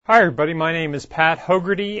Hi everybody, my name is Pat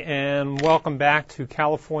Hogarty and welcome back to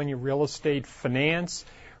California Real Estate Finance,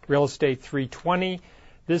 Real Estate 320.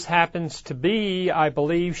 This happens to be, I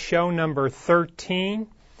believe, show number 13.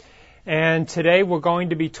 And today we're going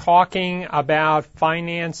to be talking about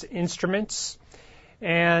finance instruments.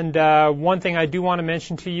 And one thing I do want to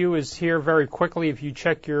mention to you is here very quickly, if you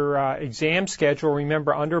check your exam schedule,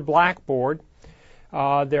 remember under Blackboard,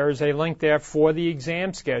 there's a link there for the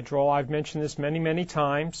exam schedule. I've mentioned this many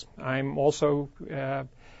times. I'm also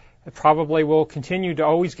probably will continue to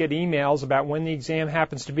always get emails about when the exam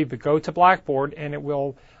happens to be, but go to Blackboard and it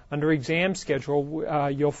will, under exam schedule,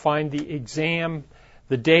 you'll find the exam,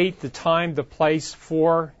 the date, the time, the place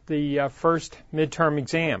for the first midterm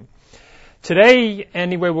exam. Today,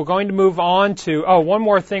 anyway, we're going to move on to, one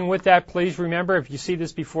more thing with that. Please remember, if you see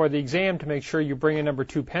this before the exam, to make sure you bring a number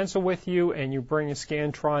 2 pencil with you and you bring a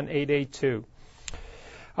Scantron 882.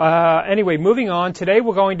 Anyway, moving on, today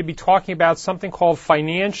we're going to be talking about something called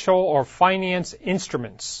financial or finance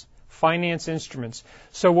instruments. Finance instruments.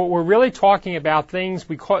 So what we're really talking about, things,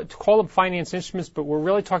 we call them finance instruments, but we're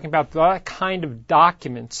really talking about that kind of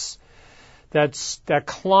documents that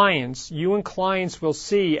clients, you and clients will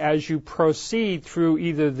see as you proceed through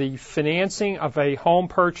either the financing of a home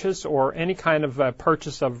purchase or any kind of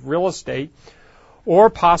purchase of real estate, or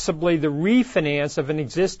possibly the refinance of an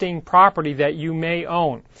existing property that you may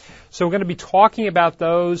own. So we're going to be talking about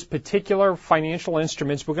those particular financial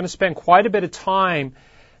instruments. We're going to spend quite a bit of time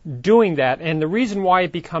doing that. And the reason why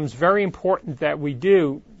it becomes very important that we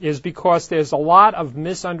do is because there's a lot of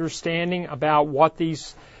misunderstanding about what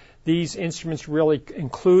these instruments really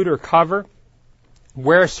include or cover,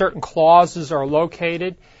 where certain clauses are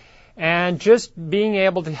located, and just being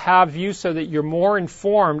able to have you so that you're more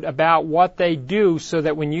informed about what they do so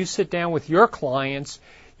that when you sit down with your clients,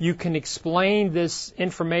 you can explain this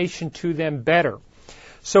information to them better.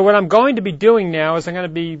 So what I'm going to be doing now is I'm going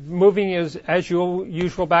to be moving as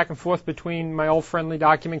usual back and forth between my old friendly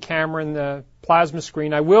document camera and the plasma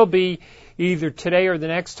screen. I will be either today or the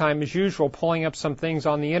next time, as usual, pulling up some things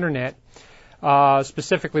on the Internet.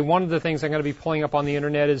 Specifically, one of the things I'm going to be pulling up on the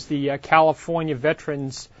Internet is the California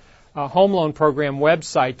Veterans Home Loan Program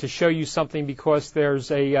website to show you something, because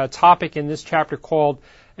there's a topic in this chapter called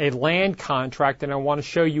a land contract, and I want to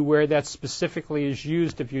show you where that specifically is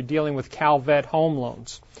used if you're dealing with CalVet home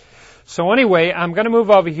loans. So anyway, I'm going to move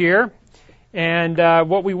over here, and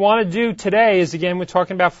what we want to do today is, again, we're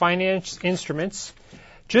talking about finance instruments.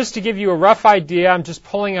 Just to give you a rough idea, I'm just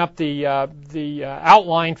pulling up the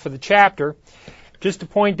outline for the chapter, just to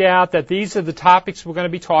point out that these are the topics we're going to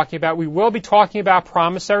be talking about. We will be talking about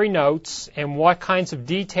promissory notes and what kinds of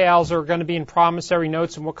details are going to be in promissory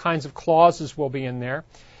notes and what kinds of clauses will be in there.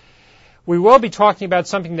 We will be talking about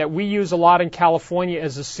something that we use a lot in California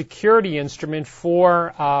as a security instrument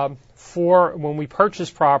for when we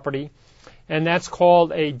purchase property, and that's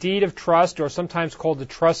called a deed of trust, or sometimes called the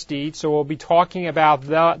trust deed. So we'll be talking about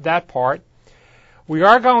that part. We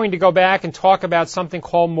are going to go back and talk about something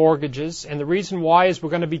called mortgages, and the reason why is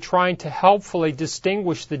we're going to be trying to helpfully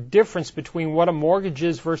distinguish the difference between what a mortgage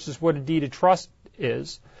is versus what a deed of trust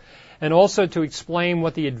is, and also to explain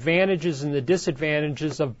what the advantages and the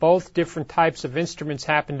disadvantages of both different types of instruments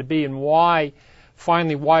happen to be, and why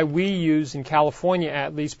we use, in California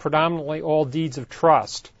at least, predominantly all deeds of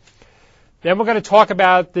trust. Then we're going to talk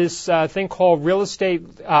about this thing called real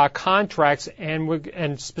estate contracts,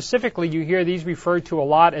 and specifically you hear these referred to a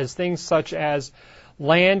lot as things such as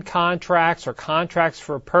land contracts or contracts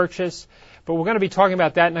for a purchase. But we're going to be talking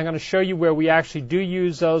about that, and I'm going to show you where we actually do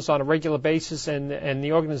use those on a regular basis, and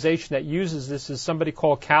the organization that uses this is somebody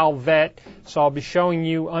called CalVet. So I'll be showing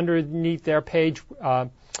you underneath their page.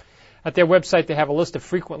 At their website, they have a list of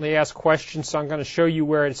frequently asked questions, so I'm going to show you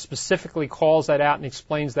where it specifically calls that out and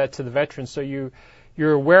explains that to the veterans, so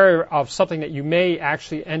you're aware of something that you may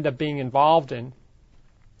actually end up being involved in.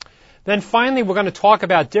 Then finally, we're going to talk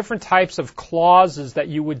about different types of clauses that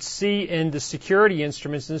you would see in the security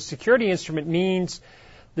instruments. And the security instrument means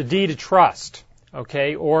the deed of trust,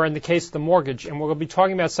 okay, or in the case of the mortgage. And we're going to be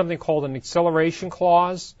talking about something called an acceleration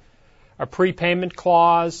clause, a prepayment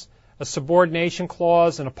clause, a subordination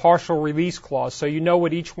clause, and a partial release clause. So you know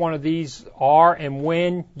what each one of these are and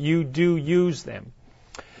when you do use them.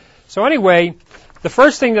 So anyway, the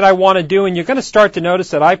first thing that I want to do, and you're going to start to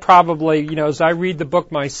notice that I probably, as I read the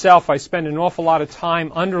book myself, I spend an awful lot of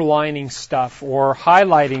time underlining stuff or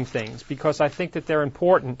highlighting things because I think that they're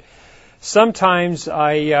important. Sometimes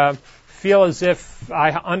I feel as if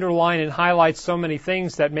I underline and highlight so many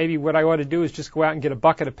things that maybe what I ought to do is just go out and get a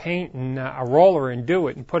bucket of paint and a roller and do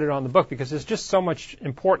it and put it on the book, because there's just so much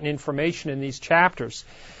important information in these chapters.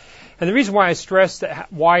 And the reason why I stress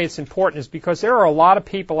that why it's important is because there are a lot of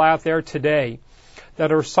people out there today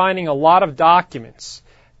that are signing a lot of documents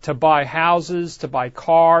to buy houses, to buy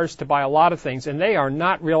cars, to buy a lot of things, and they are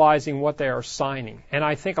not realizing what they are signing. And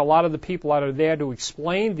I think a lot of the people that are there to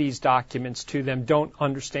explain these documents to them don't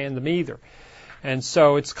understand them either. And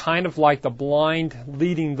so it's kind of like the blind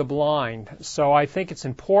leading the blind. So I think it's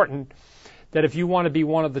important that if you want to be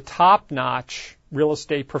one of the top-notch real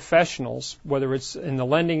estate professionals, whether it's in the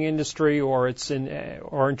lending industry or it's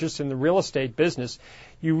or just in the real estate business,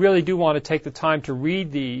 you really do want to take the time to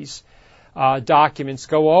read these documents,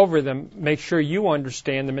 go over them, make sure you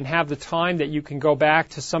understand them, and have the time that you can go back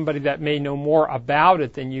to somebody that may know more about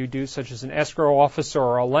it than you do, such as an escrow officer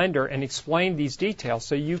or a lender, and explain these details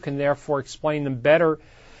so you can therefore explain them better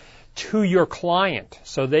to your client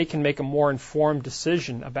so they can make a more informed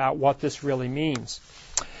decision about what this really means.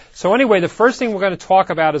 So anyway, the first thing we're going to talk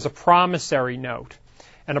about is a promissory note.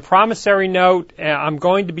 And a promissory note, I'm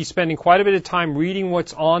going to be spending quite a bit of time reading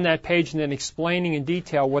what's on that page and then explaining in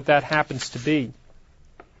detail what that happens to be.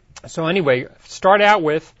 So anyway, start out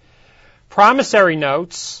with promissory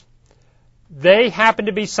notes. They happen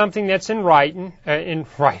to be something that's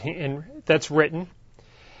that's written.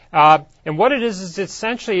 And what it is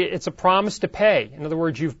essentially it's a promise to pay. In other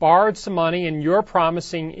words, you've borrowed some money and you're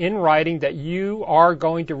promising in writing that you are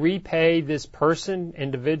going to repay this person,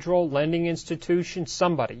 individual, lending institution,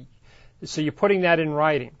 somebody. So you're putting that in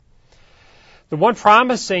writing. The one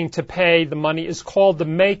promising to pay the money is called the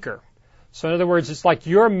maker. So in other words, it's like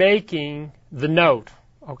you're making the note.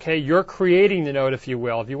 Okay, you're creating the note, if you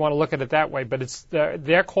will, if you want to look at it that way. But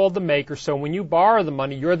they're called the maker. So when you borrow the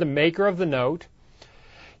money, you're the maker of the note.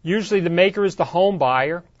 Usually the maker is the home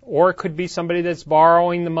buyer, or it could be somebody that's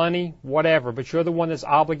borrowing the money, whatever, but you're the one that's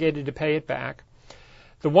obligated to pay it back.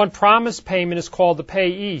 The one promised payment is called the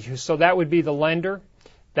payee, so that would be the lender.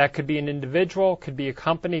 That could be an individual, could be a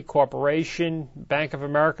company, corporation, Bank of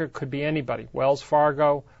America, could be anybody, Wells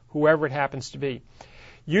Fargo, whoever it happens to be.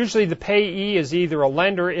 Usually the payee is either a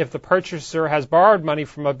lender if the purchaser has borrowed money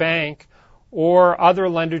from a bank or other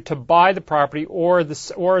lender to buy the property, or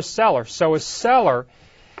a seller. So a seller,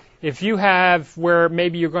 if you have where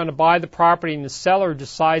maybe you're going to buy the property and the seller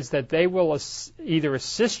decides that they will either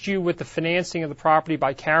assist you with the financing of the property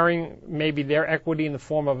by carrying maybe their equity in the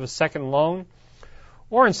form of a second loan,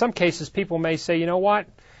 or in some cases people may say, you know what,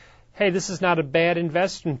 hey, this is not a bad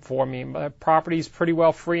investment for me. My property is pretty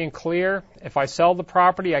well free and clear. If I sell the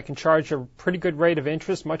property, I can charge a pretty good rate of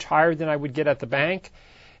interest, much higher than I would get at the bank.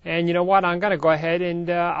 And you know what, I'm going to go ahead and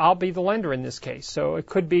I'll be the lender in this case. So it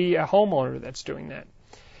could be a homeowner that's doing that.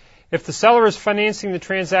 If the seller is financing the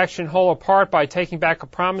transaction whole or part by taking back a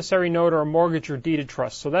promissory note or a mortgage or deed of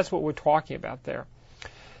trust. So that's what we're talking about there.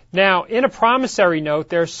 Now, in a promissory note,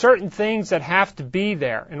 there are certain things that have to be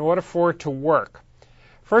there in order for it to work.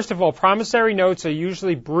 First of all, promissory notes are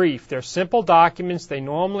usually brief. They're simple documents. They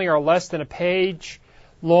normally are less than a page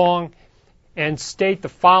long and state the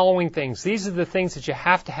following things. These are the things that you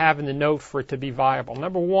have to have in the note for it to be viable.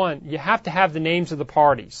 Number one, you have to have the names of the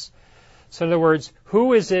parties. So in other words,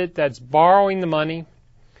 who is it that's borrowing the money?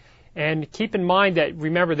 And keep in mind that,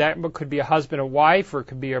 remember, that could be a husband and wife, or it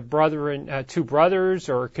could be a brother and two brothers,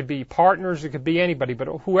 or it could be partners, it could be anybody. But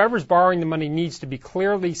whoever's borrowing the money needs to be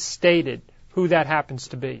clearly stated who that happens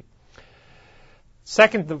to be.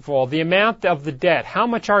 Second of all, the amount of the debt. How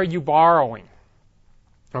much are you borrowing?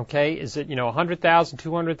 Okay, is it, $100,000,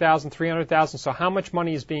 $200,000, $300,000? So how much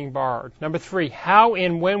money is being borrowed? Number three, how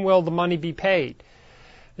and when will the money be paid?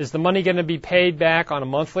 Is the money going to be paid back on a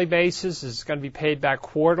monthly basis? Is it going to be paid back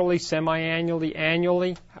quarterly, semi-annually,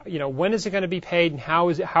 annually? When is it going to be paid, and how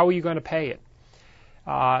are you going to pay it?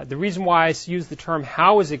 The reason why I use the term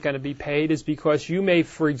how is it going to be paid is because you may,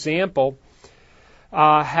 for example,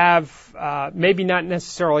 have maybe not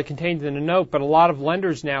necessarily contained in a note, but a lot of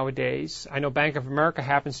lenders nowadays, I know Bank of America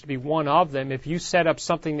happens to be one of them, if you set up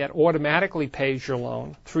something that automatically pays your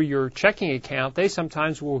loan through your checking account, they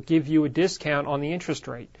sometimes will give you a discount on the interest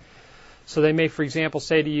rate. So they may, for example,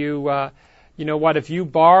 say to you, you know what, if you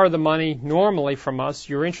borrow the money normally from us,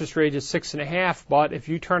 your interest rate is 6.5%, but if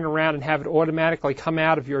you turn around and have it automatically come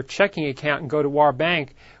out of your checking account and go to our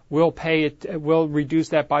bank, we'll reduce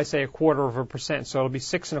that by, say, 0.25%. So it'll be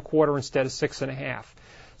 6.25% instead of 6.5%.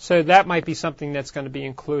 So that might be something that's going to be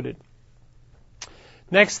included.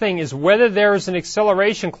 Next thing is whether there is an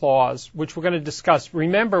acceleration clause, which we're going to discuss.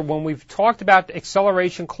 Remember, when we've talked about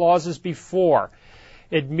acceleration clauses before,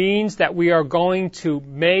 it means that we are going to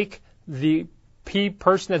make the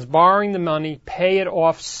person that's borrowing the money pay it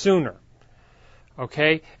off sooner.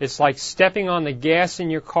 Okay? It's like stepping on the gas in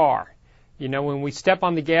your car. You know, when we step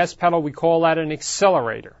on the gas pedal, we call that an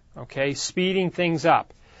accelerator, okay, speeding things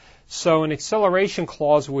up. So an acceleration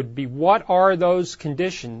clause would be, what are those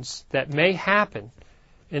conditions that may happen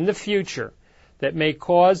in the future that may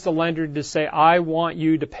cause the lender to say, I want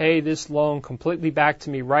you to pay this loan completely back to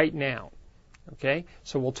me right now. Okay?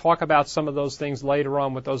 So we'll talk about some of those things later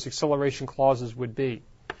on, what those acceleration clauses would be.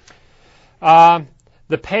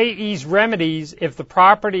 The payee's remedies, if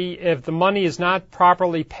the money is not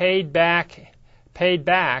properly paid back.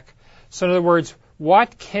 So in other words,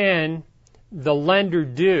 what can the lender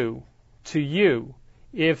do to you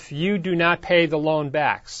if you do not pay the loan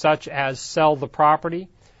back, such as sell the property?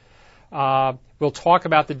 We'll talk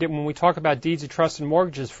about when we talk about deeds of trust and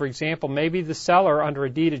mortgages, for example, maybe the seller under a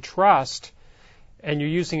deed of trust, and you're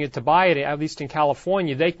using it to buy it, at least in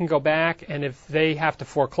California, they can go back, and if they have to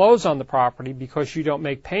foreclose on the property because you don't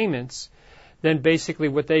make payments, then basically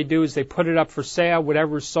what they do is they put it up for sale,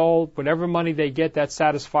 whatever's sold, whatever money they get, that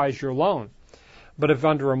satisfies your loan. But if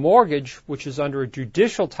under a mortgage, which is under a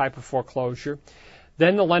judicial type of foreclosure,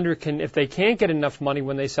 then the lender can, if they can't get enough money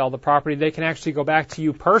when they sell the property, they can actually go back to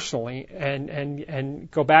you personally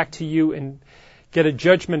and go back to you and get a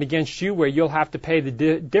judgment against you where you'll have to pay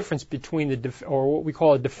the difference between or what we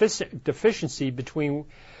call a deficiency between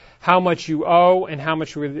how much you owe and how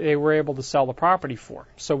much they were able to sell the property for.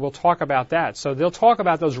 So we'll talk about that. So they'll talk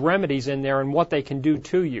about those remedies in there and what they can do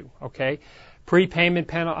to you, okay? Prepayment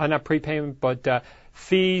penalty, not prepayment, but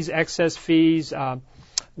fees, excess fees,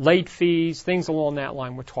 late fees, things along that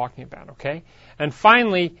line we're talking about, okay? And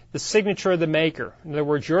finally, the signature of the maker. In other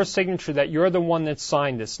words, your signature that you're the one that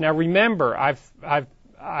signed this. Now remember,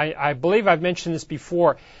 I believe I've mentioned this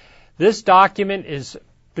before. This document is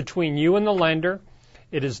between you and the lender.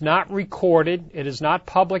 It is not recorded. It is not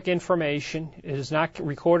public information. It is not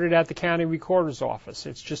recorded at the county recorder's office.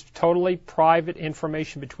 It's just totally private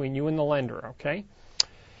information between you and the lender, okay?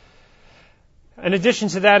 In addition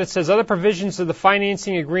to that, it says other provisions of the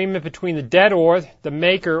financing agreement between the debtor, the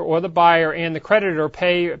maker, or the buyer, and the creditor,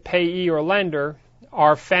 payee, or lender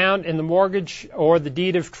are found in the mortgage or the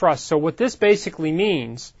deed of trust. So what this basically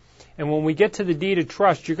means, and when we get to the deed of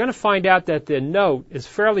trust, you're going to find out that the note is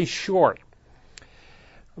fairly short.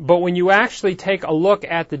 But when you actually take a look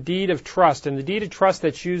at the deed of trust, and the deed of trust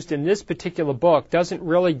that's used in this particular book doesn't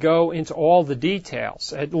really go into all the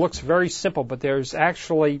details. It looks very simple, but there's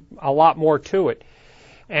actually a lot more to it.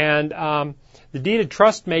 And the deed of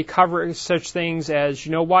trust may cover such things as,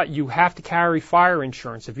 you know what, you have to carry fire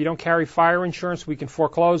insurance. If you don't carry fire insurance, we can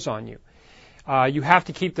foreclose on you. You have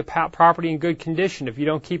to keep the property in good condition. If you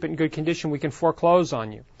don't keep it in good condition, we can foreclose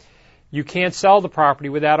on you. You can't sell the property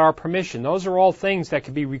without our permission. Those are all things that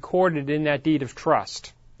can be recorded in that deed of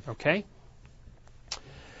trust. Okay?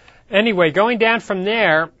 Anyway, going down from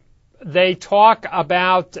there, they talk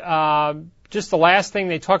about, just the last thing,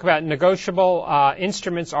 they talk about negotiable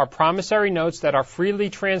instruments are promissory notes that are freely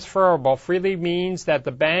transferable. Freely means that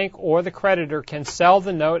the bank or the creditor can sell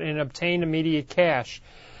the note and obtain immediate cash.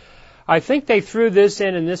 I think they threw this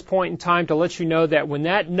in this point in time to let you know that when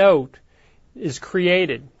that note is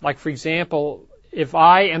created, like for example, if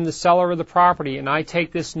I am the seller of the property and I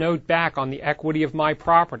take this note back on the equity of my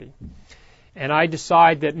property, and I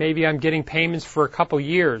decide that maybe I'm getting payments for a couple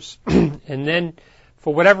years, and then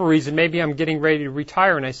for whatever reason, maybe I'm getting ready to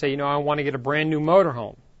retire and I say, you know, I want to get a brand new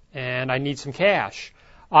motorhome and I need some cash,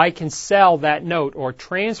 I can sell that note or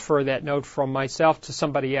transfer that note from myself to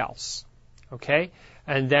somebody else. Okay?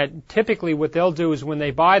 And that typically what they'll do is when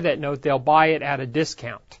they buy that note, they'll buy it at a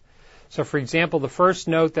discount. So, for example, the first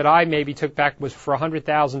note that I maybe took back was for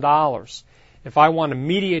 $100,000. If I want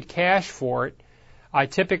immediate cash for it, I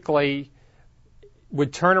typically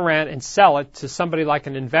would turn around and sell it to somebody like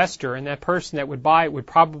an investor, and that person that would buy it would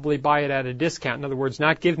probably buy it at a discount. In other words,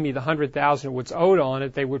 not give me the $100,000 what's owed on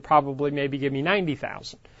it. They would probably maybe give me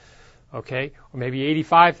 $90,000, okay, or maybe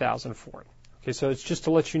 $85,000 for it. Okay, so it's just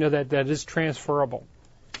to let you know that that is transferable.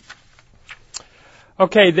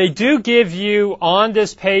 Okay, they do give you on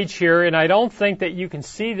this page here, and I don't think that you can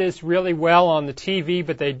see this really well on the TV,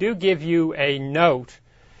 but they do give you a note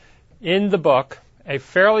in the book, a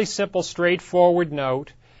fairly simple, straightforward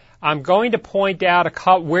note. I'm going to point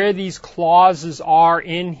out where these clauses are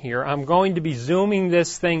in here. I'm going to be zooming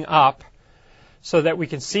this thing up so that we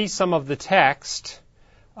can see some of the text,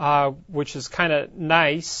 which is kind of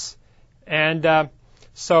nice. And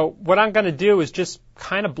so what I'm going to do is just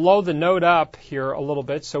kind of blow the note up here a little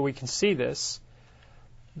bit so we can see this.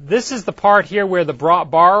 This is the part here where the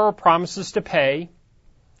borrower promises to pay,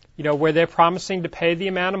 you know, where they're promising to pay the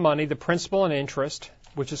amount of money, the principal and interest,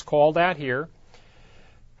 which is called out here.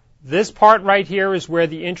 This part right here is where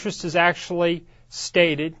the interest is actually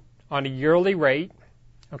stated on a yearly rate.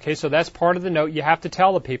 Okay, so that's part of the note. You have to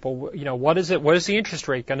tell the people, what is it? What is the interest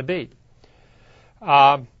rate going to be?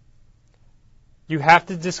 You have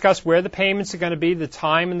to discuss where the payments are going to be, the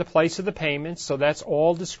time and the place of the payments. So that's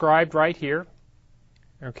all described right here.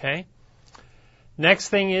 Okay. Next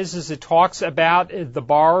thing is it talks about the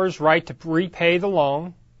borrower's right to repay the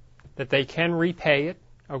loan, that they can repay it.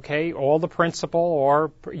 Okay, all the principal or,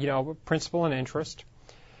 principal and interest.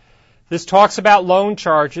 This talks about loan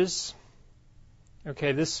charges.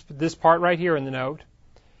 Okay, this part right here in the note.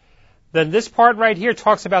 Then this part right here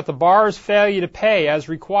talks about the borrower's failure to pay as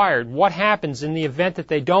required. What happens in the event that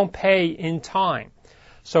they don't pay in time?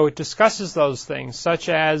 So it discusses those things, such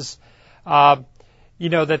as,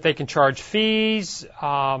 that they can charge fees,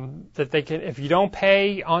 that they can, if you don't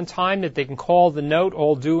pay on time, that they can call the note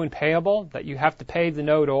all due and payable, that you have to pay the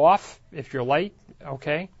note off if you're late.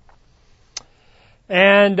 Okay.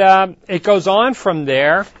 And it goes on from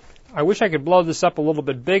there. I wish I could blow this up a little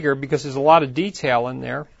bit bigger because there's a lot of detail in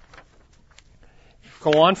there.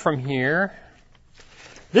 Go on from here.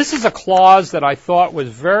 This is a clause that I thought was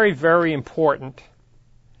very, very important,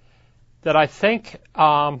 that I think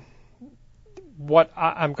I'm going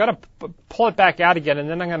to pull it back out again, and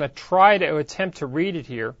then I'm going to try to attempt to read it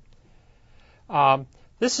here.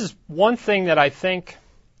 This is one thing that I think,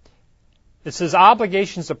 it says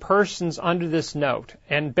obligations of persons under this note.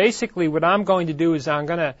 And basically what I'm going to do is I'm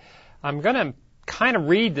going to kind of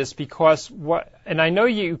read this because and I know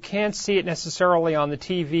you can't see it necessarily on the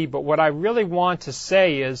TV, but what I really want to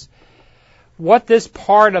say is what this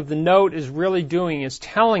part of the note is really doing is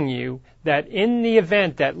telling you that in the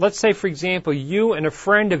event that, let's say, for example, you and a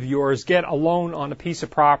friend of yours get a loan on a piece of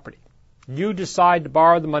property. You decide to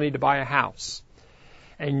borrow the money to buy a house.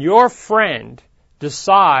 And your friend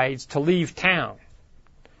decides to leave town.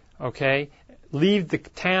 Okay? Leave the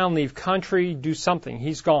town, leave country, do something.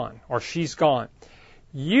 He's gone or she's gone.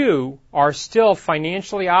 You are still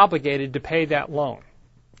financially obligated to pay that loan.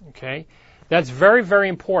 Okay? That's very, very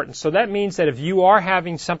important. So that means that if you are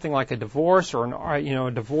having something like a divorce or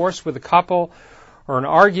a divorce with a couple or an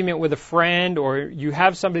argument with a friend, or you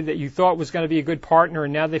have somebody that you thought was going to be a good partner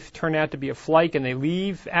and now they've turned out to be a flake and they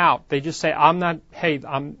leave out. They just say, I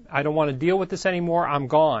don't want to deal with this anymore. I'm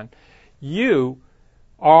gone. You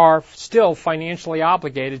are still financially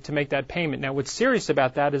obligated to make that payment. Now, what's serious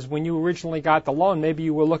about that is when you originally got the loan, maybe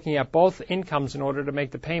you were looking at both incomes in order to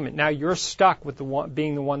make the payment. Now you're stuck with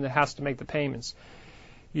being the one that has to make the payments.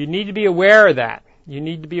 You need to be aware of that. You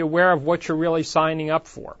need to be aware of what you're really signing up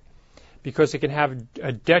for, because it can have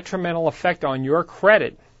a detrimental effect on your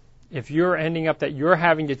credit if you're ending up that you're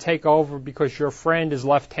having to take over because your friend has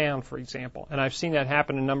left town, for example. And I've seen that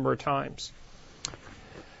happen a number of times.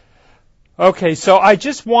 Okay, so I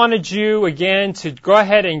just wanted you, again, to go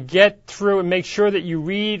ahead and get through and make sure that you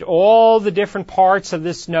read all the different parts of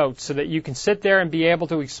this note so that you can sit there and be able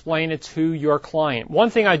to explain it to your client. One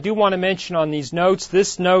thing I do want to mention on these notes,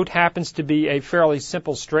 this note happens to be a fairly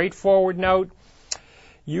simple, straightforward note.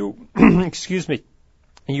 You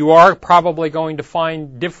are probably going to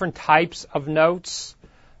find different types of notes.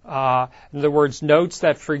 In other words, notes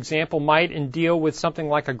that, for example, might deal with something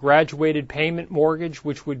like a graduated payment mortgage,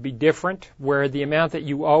 which would be different, where the amount that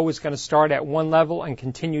you owe is going to start at one level and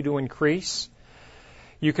continue to increase.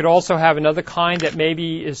 You could also have another kind that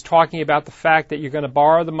maybe is talking about the fact that you're going to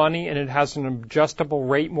borrow the money and it has an adjustable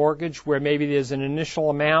rate mortgage, where maybe there's an initial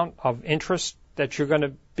amount of interest that you're going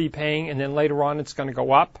to be paying and then later on it's going to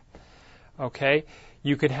go up. Okay?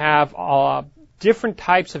 You could have different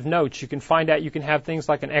types of notes. You can find out you can have things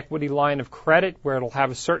like an equity line of credit where it'll have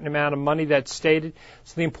a certain amount of money that's stated.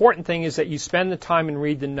 So the important thing is that you spend the time and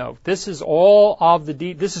read the note. This is all of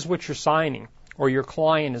this is what you're signing or your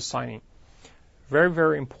client is signing. Very,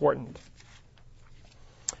 very important.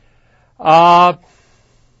 Okay,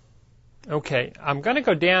 I'm going to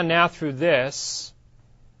go down now through this.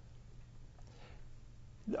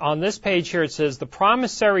 On this page here it says the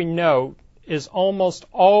promissory note is almost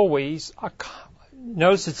always,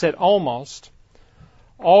 notice it said almost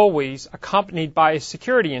always accompanied by a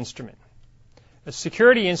security instrument. A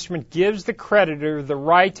security instrument gives the creditor the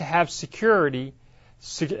right to have the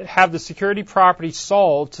security property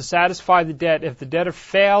sold to satisfy the debt if the debtor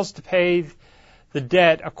fails to pay the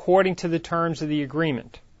debt according to the terms of the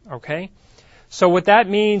agreement. Okay? So what that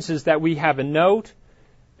means is that we have a note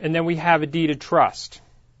and then we have a deed of trust.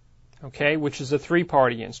 Okay? Which is a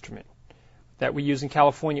three-party instrument that we use in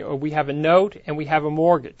California. Or we have a note and we have a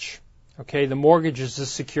mortgage. Okay? The mortgage is the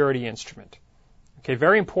security instrument. Okay?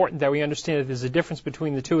 Very important that we understand that there's a difference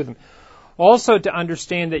between the two of them. Also to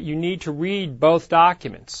understand that you need to read both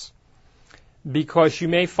documents. because you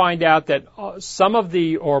may find out that some of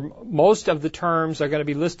the or most of the terms are going to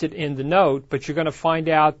be listed in the note, but you're going to find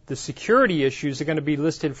out the security issues are going to be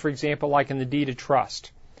listed, for example, like in the deed of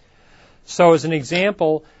trust. So as an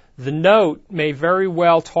example, the note may very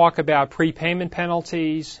well talk about prepayment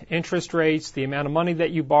penalties, interest rates, the amount of money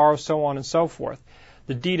that you borrow, so on and so forth.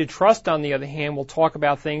 The deed of trust, on the other hand, will talk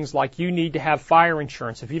about things like you need to have fire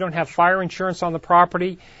insurance. If you don't have fire insurance on the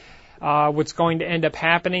property, what's going to end up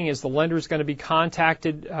happening is the lender is going to be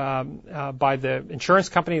contacted by the insurance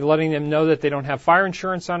company, letting them know that they don't have fire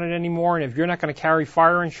insurance on it anymore. And if you're not going to carry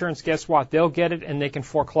fire insurance, guess what? They'll get it and they can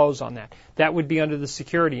foreclose on that. That would be under the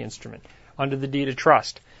security instrument, under the deed of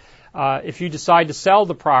trust. If you decide to sell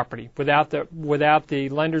the property without the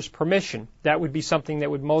lender's permission, that would be something that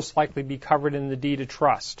would most likely be covered in the deed of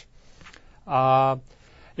trust.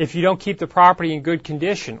 If you don't keep the property in good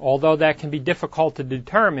condition, although that can be difficult to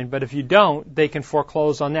determine, but if you don't, they can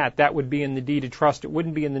foreclose on that. That would be in the deed of trust. It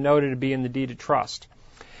wouldn't be in the note, it would be in the deed of trust.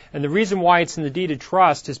 And the reason why it's in the deed of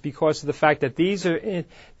trust is because of the fact that these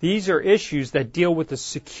are issues that deal with the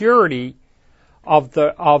security of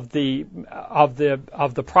the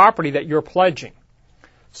property that you're pledging.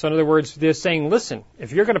 So in other words, they're saying, listen,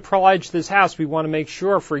 if you're going to pledge this house, we want to make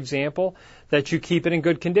sure, for example, that you keep it in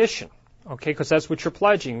good condition. Okay, because that's what you're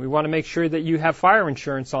pledging. We want to make sure that you have fire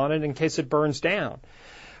insurance on it in case it burns down.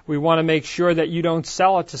 We want to make sure that you don't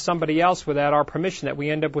sell it to somebody else without our permission, that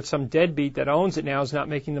we end up with some deadbeat that owns it now is not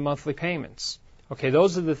making the monthly payments. Okay,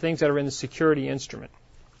 those are the things that are in the security instrument.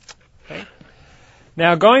 Okay.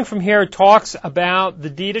 Now, going from here, it talks about the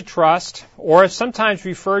deed of trust, or sometimes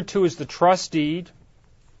referred to as the trust deed.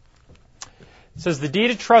 It says the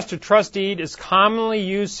deed of trust or trust deed is commonly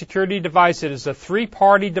used security device. It is a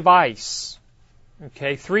three-party device.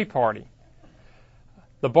 Okay, three-party.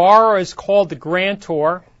 The borrower is called the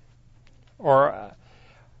grantor or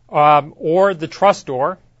the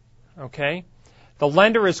trustor. Okay. The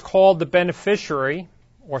lender is called the beneficiary,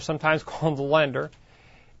 or sometimes called the lender.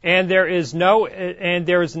 And there is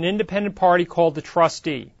an independent party called the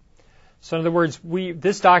trustee. So in other words,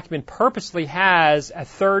 this document purposely has a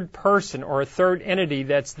third person or a third entity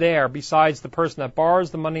that's there besides the person that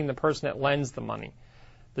borrows the money and the person that lends the money.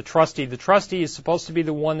 The trustee. The trustee is supposed to be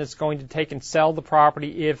the one that's going to take and sell the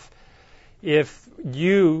property if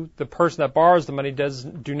you, the person that borrows the money,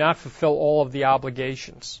 do not fulfill all of the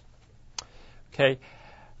obligations. Okay.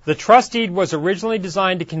 The trust deed was originally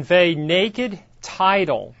designed to convey naked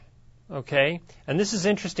title. Okay, and this is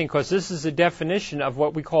interesting because this is a definition of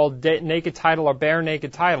what we call naked title or bare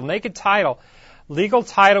naked title. Naked title, legal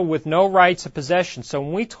title with no rights of possession. So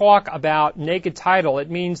when we talk about naked title, it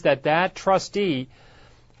means that trustee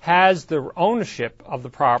has the ownership of the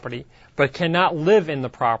property but cannot live in the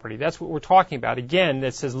property. That's what we're talking about. Again,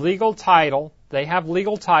 it says legal title. They have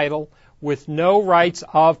legal title with no rights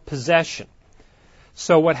of possession.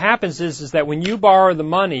 So what happens is that when you borrow the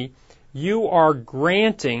money, you are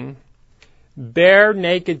granting bare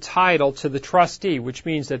naked title to the trustee, which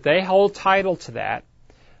means that they hold title to that,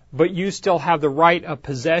 but you still have the right of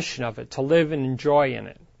possession of it, to live and enjoy in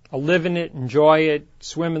it. Live in it, enjoy it,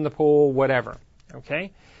 swim in the pool, whatever.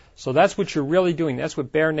 Okay? So that's what you're really doing. That's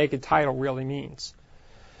what bare naked title really means.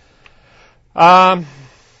 Going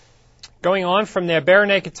on from there, bare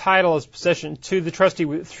naked title is possession to the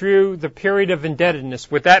trustee through the period of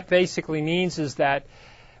indebtedness. What that basically means is that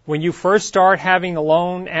when you first start having the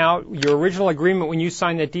loan out, your original agreement when you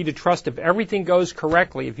sign that deed of trust, if everything goes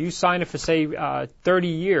correctly, if you sign it for, say, 30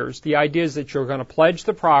 years, the idea is that you're going to pledge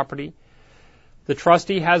the property. The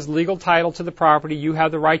trustee has legal title to the property. You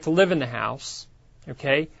have the right to live in the house,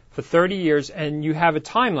 okay, for 30 years, and you have a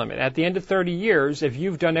time limit. At the end of 30 years, if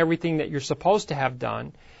you've done everything that you're supposed to have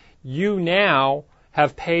done, you now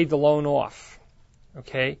have paid the loan off,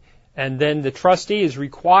 okay? And then the trustee is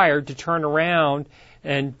required to turn around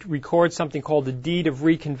and record something called the deed of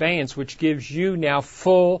reconveyance, which gives you now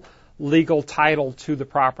full legal title to the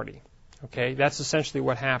property. Okay, that's essentially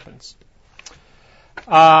what happens.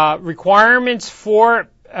 Requirements for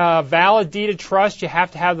valid deed of trust, you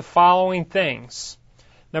have to have the following things.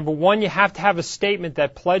 Number one, you have to have a statement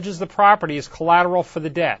that pledges the property as collateral for the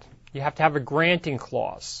debt. You have to have a granting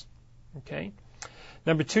clause. Okay.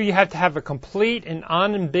 Number two, you have to have a complete and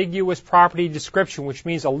unambiguous property description, which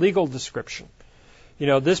means a legal description. You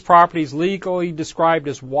know, this property is legally described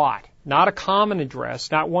as what? Not a common address,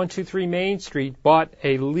 not 123 Main Street, but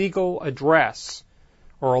a legal address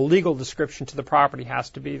or a legal description to the property has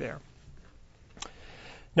to be there.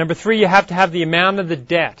 Number three, you have to have the amount of the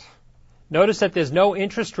debt. Notice that there's no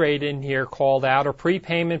interest rate in here called out or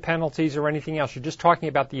prepayment penalties or anything else. You're just talking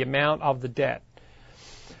about the amount of the debt.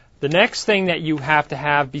 The next thing that you have to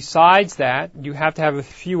have besides that, you have to have a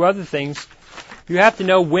few other things. You have to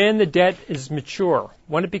know when the debt is mature,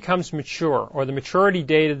 when it becomes mature, or the maturity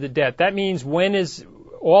date of the debt. That means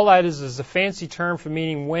all that is a fancy term for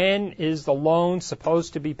meaning when is the loan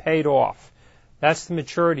supposed to be paid off. That's the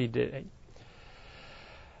maturity date.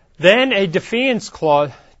 Then a defiance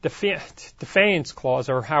clause,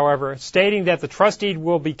 or however, stating that the trust deed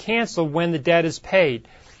will be canceled when the debt is paid.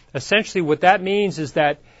 Essentially what that means is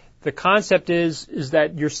that the concept is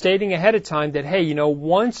that you're stating ahead of time that, hey,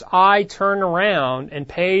 once I turn around and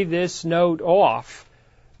pay this note off,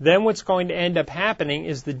 then what's going to end up happening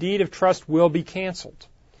is the deed of trust will be canceled.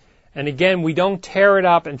 And again, we don't tear it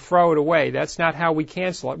up and throw it away. That's not how we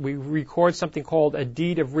cancel it. We record something called a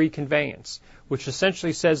deed of reconveyance, which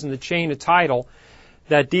essentially says in the chain of title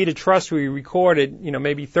that deed of trust we recorded,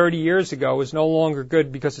 maybe 30 years ago is no longer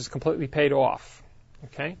good because it's completely paid off.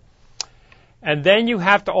 Okay? And then you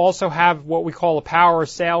have to also have what we call a power of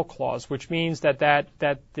sale clause, which means that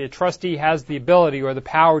the trustee has the ability or the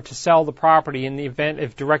power to sell the property in the event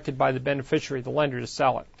if directed by the beneficiary, the lender, to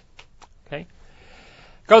sell it. Okay?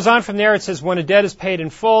 Goes on from there, it says when a debt is paid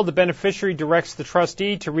in full, the beneficiary directs the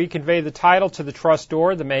trustee to reconvey the title to the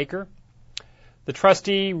trustor, the maker. The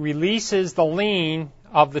trustee releases the lien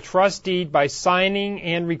of the trust deed by signing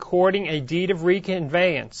and recording a deed of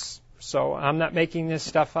reconveyance. So I'm not making this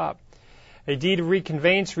stuff up. A deed of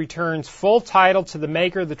reconveyance returns full title to the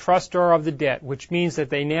maker, the trustor of the debt, which means that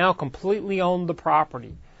they now completely own the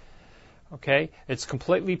property. Okay? It's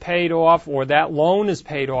completely paid off, or that loan is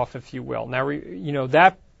paid off, if you will. Now,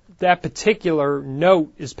 that particular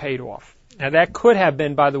note is paid off. Now, that could have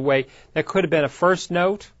been, by the way, that could have been a first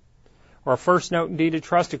note, or a first note in deed of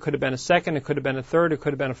trust. It could have been a second. It could have been a third. It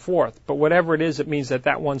could have been a fourth. But whatever it is, it means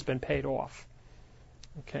that one's been paid off.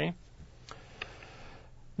 Okay?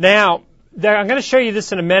 Now, I'm going to show you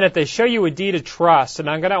this in a minute. They show you a deed of trust, and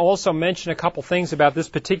I'm going to also mention a couple things about this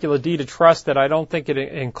particular deed of trust that I don't think it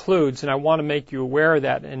includes, and I want to make you aware of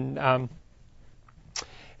that. And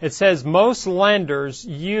it says most lenders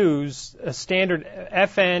use a standard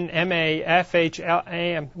FNMA,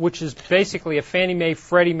 FHLA, which is basically a Fannie Mae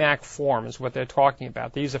Freddie Mac form, is what they're talking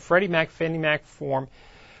about. They use a Freddie Mac Fannie Mac form,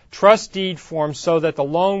 trust deed form, so that the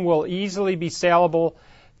loan will easily be saleable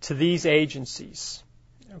to these agencies.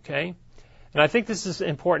 Okay? And I think this is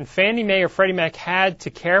important. Fannie Mae or Freddie Mac had to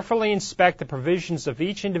carefully inspect the provisions of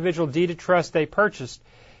each individual deed of trust they purchased.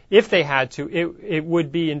 If they had to, it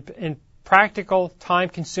would be in practical,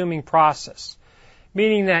 time-consuming process.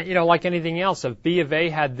 Meaning that, like anything else, if B of A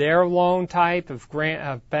had their loan type, if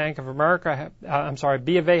Bank of America,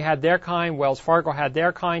 B of A had their kind, Wells Fargo had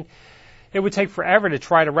their kind, it would take forever to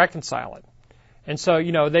try to reconcile it. And so,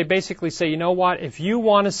 they basically say, you know what, if you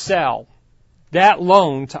want to sell that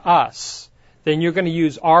loan to us, then you're going to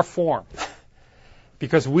use our form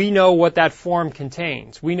because we know what that form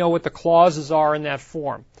contains. We know what the clauses are in that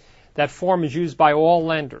form. That form is used by all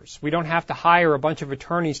lenders. We don't have to hire a bunch of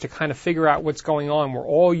attorneys to kind of figure out what's going on. We're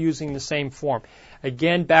all using the same form.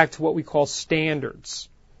 Again, back to what we call standards.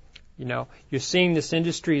 You're seeing this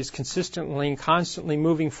industry is consistently and constantly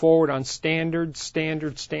moving forward on standards.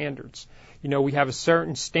 We have a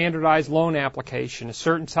certain standardized loan application, a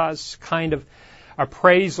certain kind of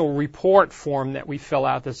appraisal report form that we fill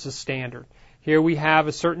out that's a standard. Here we have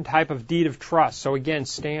a certain type of deed of trust. So again,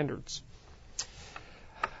 standards.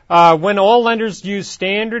 When all lenders use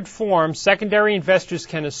standard forms, secondary investors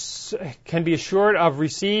can be assured of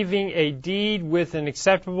receiving a deed with an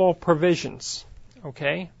acceptable provisions.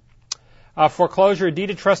 Okay? Foreclosure, a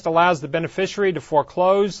deed of trust allows the beneficiary to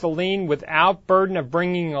foreclose the lien without burden of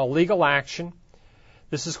bringing a legal action.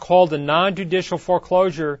 This is called a non-judicial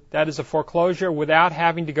foreclosure. That is a foreclosure without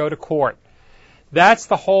having to go to court. That's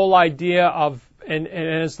the whole idea of, and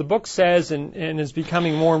as the book says and is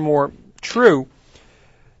becoming more and more true,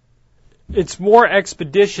 it's more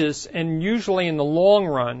expeditious and usually in the long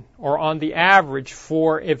run or on the average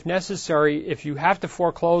for, if necessary, if you have to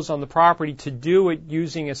foreclose on the property, to do it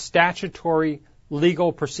using a statutory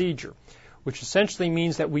legal procedure, which essentially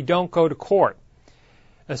means that we don't go to court.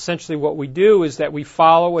 Essentially what we do is that we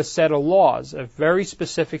follow a set of laws, a very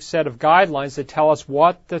specific set of guidelines that tell us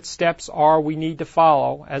what the steps are we need to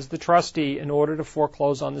follow as the trustee in order to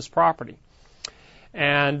foreclose on this property.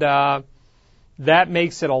 And that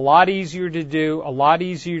makes it a lot easier to do, a lot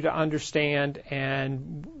easier to understand,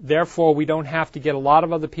 and therefore we don't have to get a lot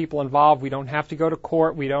of other people involved. We don't have to go to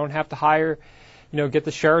court. We don't have to hire, get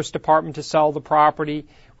the sheriff's department to sell the property.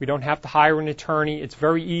 We don't have to hire an attorney. It's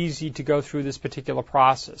very easy to go through this particular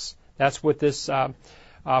process. That's what this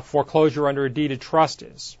foreclosure under a deed of trust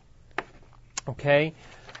is. Okay?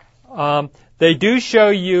 The They do show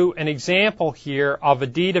you an example here of a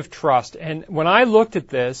deed of trust. And when I looked at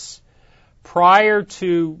this prior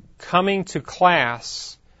to coming to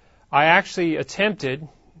class, I actually attempted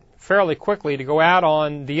fairly quickly to go out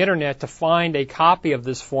on the internet to find a copy of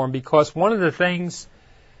this form, because one of the things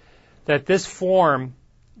that this form,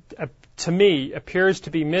 to me, appears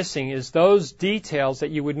to be missing is those details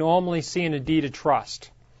that you would normally see in a deed of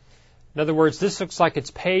trust. In other words, this looks like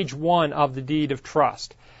it's page 1 of the deed of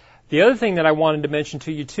trust. The other thing that I wanted to mention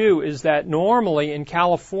to you, too, is that normally in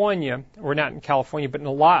California, or not in California, but in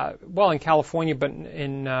in California, but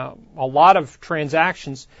in a lot of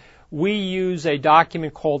transactions, we use a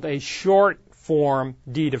document called a short form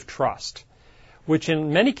deed of trust, which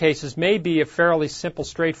in many cases may be a fairly simple,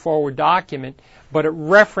 straightforward document, but it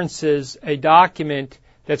references a document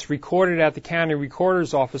that's recorded at the county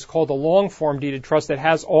recorder's office called a long form deed of trust that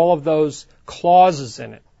has all of those clauses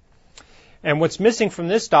in it. And what's missing from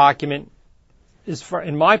this document is,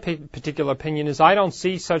 in my particular opinion, is I don't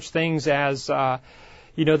see such things as, that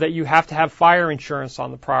you have to have fire insurance on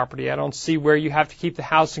the property. I don't see where you have to keep the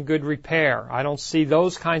house in good repair. I don't see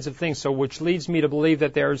those kinds of things. So which leads me to believe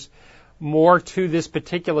that there's more to this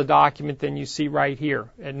particular document than you see right here.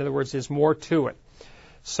 In other words, there's more to it.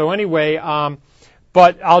 So anyway,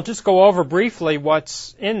 but I'll just go over briefly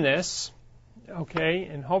what's in this. Okay,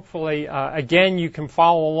 and hopefully, again, you can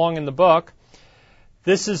follow along in the book.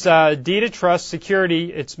 This is a deed of trust security.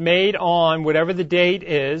 It's made on whatever the date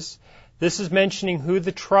is. This is mentioning who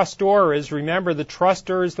the trustor is. Remember, the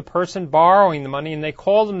trustor is the person borrowing the money, and they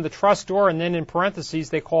call them the trustor, and then in parentheses,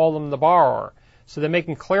 they call them the borrower. So they're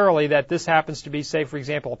making clearly that this happens to be, say, for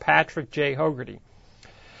example, Patrick J. Hogarty.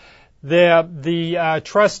 The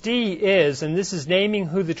trustee is, and this is naming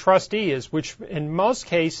who the trustee is, which in most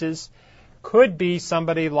cases could be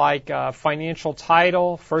somebody like Financial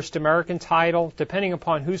Title, First American Title, depending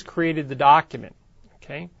upon who's created the document.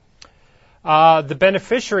 Okay. The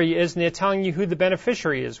beneficiary is, and they're telling you who the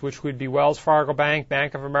beneficiary is, which would be Wells Fargo Bank,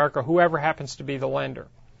 Bank of America, whoever happens to be the lender.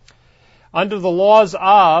 Under the laws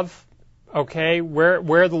of,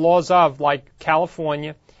 where the laws of, like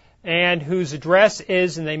California, and whose address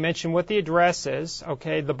is, and they mention what the address is,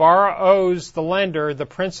 the borrower owes the lender the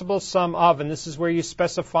principal sum of, and this is where you're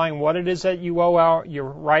specifying what it is that you owe out. You're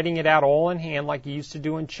writing it out all in hand like you used to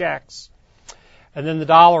do in checks. And then the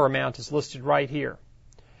dollar amount is listed right here.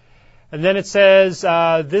 And then it says,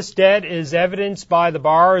 this debt is evidenced by the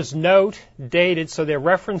borrower's note, dated, so they're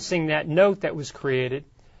referencing that note that was created.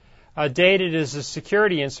 Dated as a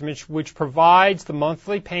security instrument, which provides the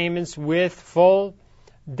monthly payments with full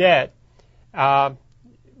debt,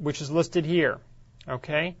 which is listed here.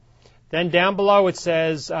 Okay? Then down below it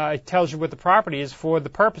says, it tells you what the property is. For the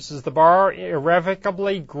purposes, the borrower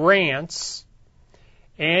irrevocably grants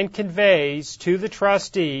and conveys to the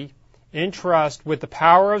trustee in trust with the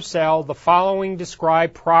power of sale the following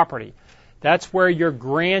described property. That's where you're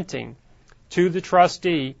granting to the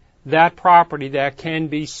trustee that property that can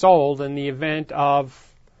be sold in the event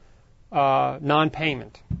of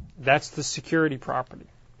non-payment. That's the security property.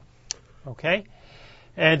 Okay?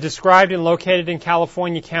 And described and located in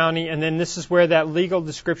California County, and then this is where that legal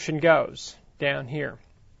description goes, down here.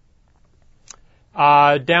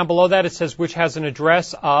 Down below that it says which has an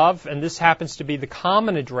address of, and this happens to be the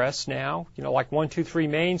common address now, like 123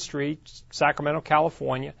 Main Street, Sacramento,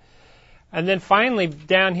 California. And then finally,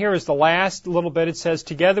 down here is the last little bit. It says,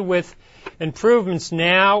 together with improvements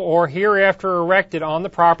now or hereafter erected on the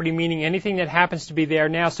property, meaning anything that happens to be there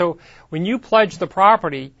now. So when you pledge the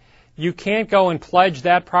property, you can't go and pledge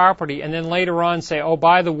that property and then later on say, oh,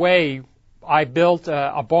 by the way, I built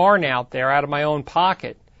a barn out there out of my own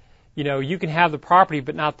pocket. You can have the property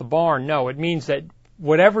but not the barn. No, it means that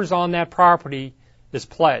whatever's on that property is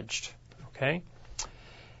pledged. Okay?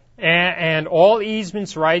 And all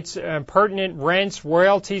easements, rights, pertinent rents,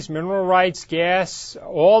 royalties, mineral rights, gas,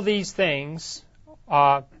 all these things,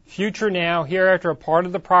 future now, hereafter, a part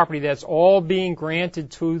of the property, that's all being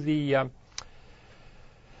granted to the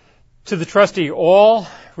trustee. All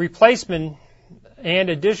replacement and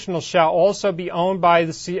additional shall also be owned by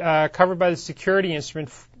the covered by the security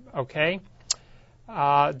instrument. Okay.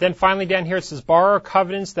 Then finally down here it says borrower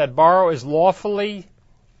covenants that borrow is lawfully.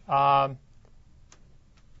 I'm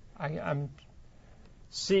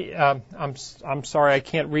sorry, I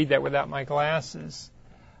can't read that without my glasses.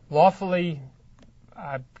 Lawfully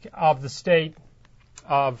of the state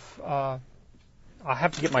of. I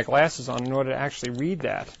have to get my glasses on in order to actually read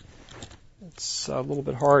that. It's a little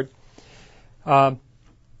bit hard.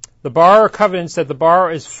 The borrower covenants that the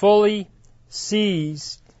borrower is fully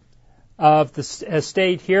seized of the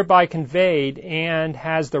estate hereby conveyed and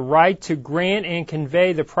has the right to grant and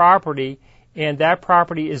convey the property and that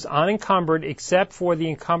property is unencumbered except for the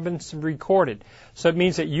incumbency recorded. So it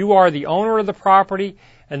means that you are the owner of the property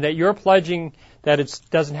and that you're pledging that it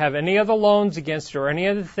doesn't have any other loans against it or any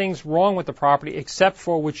other things wrong with the property except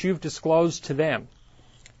for which you've disclosed to them.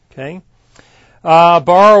 Okay?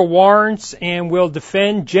 Borrower warrants and will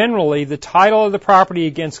defend generally the title of the property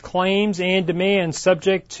against claims and demands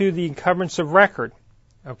subject to the encumbrance of record.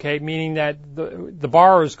 Okay, meaning that the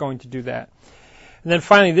borrower is going to do that. And then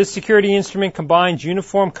finally, this security instrument combines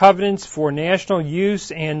uniform covenants for national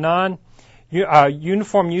use and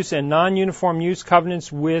uniform use and non-uniform use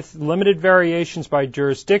covenants with limited variations by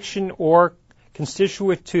jurisdiction or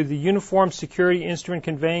constituent to the uniform security instrument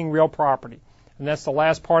conveying real property. And that's the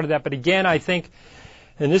last part of that. But again, I think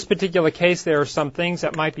in this particular case, there are some things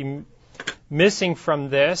that might be missing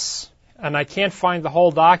from this. And I can't find the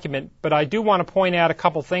whole document, but I do want to point out a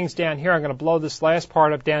couple things down here. I'm going to blow this last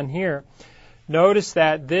part up down here. Notice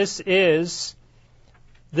that this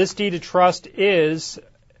deed of trust is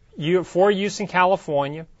for use in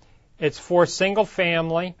California. It's for single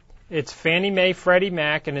family. It's Fannie Mae, Freddie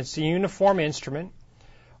Mac, and it's a uniform instrument.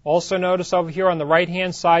 Also notice over here on the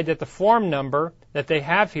right-hand side that the form number that they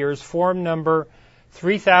have here is form number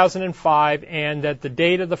 3005, and that the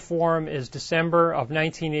date of the form is December of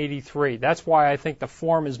 1983. That's why I think the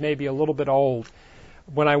form is maybe a little bit old.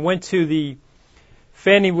 When I went to the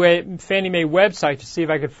Fannie Mae website to see if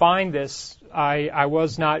I could find this, I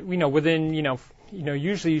was not, within,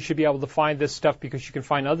 usually you should be able to find this stuff because you can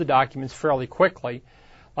find other documents fairly quickly,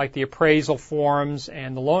 like the appraisal forms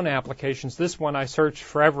and the loan applications. This one I searched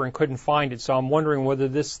forever and couldn't find it, so I'm wondering whether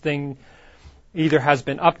this thing either has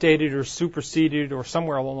been updated or superseded or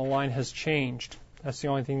somewhere along the line has changed. That's the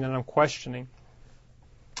only thing that I'm questioning.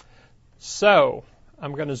 So,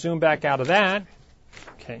 I'm going to zoom back out of that.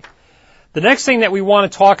 Okay. The next thing that we want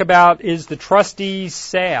to talk about is the trustee's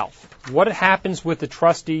sale. What happens with the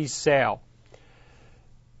trustee's sale?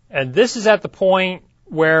 And this is at the point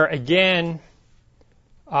where, again,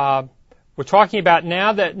 we're talking about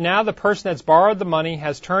now the person that's borrowed the money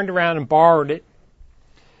has turned around and borrowed it.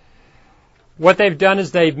 What they've done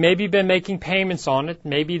is they've maybe been making payments on it.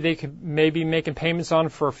 Maybe they could be making payments on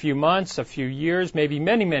it for a few months, a few years, maybe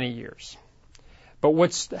many, many years. But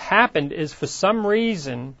what's happened is for some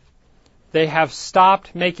reason they have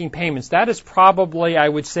stopped making payments. That is probably, I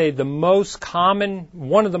would say,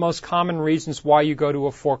 one of the most common reasons why you go to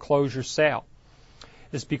a foreclosure sale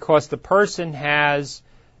is because the person has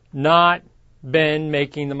not been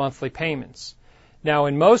making the monthly payments. Now,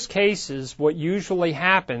 in most cases, what usually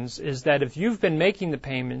happens is that if you've been making the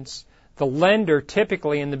payments, the lender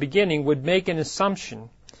typically in the beginning would make an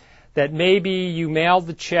assumption that maybe you mailed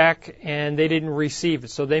the check and they didn't receive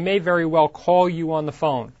it. So they may very well call you on the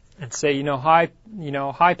phone and say, hi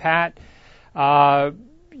Pat,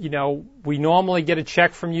 we normally get a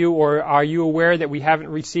check from you, or are you aware that we haven't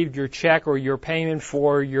received your check or your payment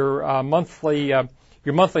for your monthly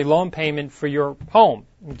loan payment for your home,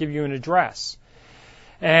 and give you an address.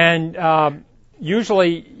 And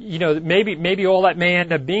usually, maybe all that may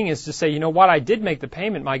end up being is to say, I did make the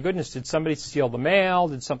payment. My goodness, did somebody steal the mail?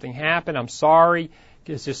 Did something happen? I'm sorry.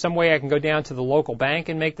 Is there some way I can go down to the local bank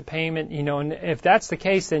and make the payment? And if that's the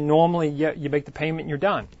case, then normally you make the payment and you're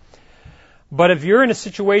done. But if you're in a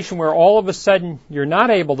situation where all of a sudden you're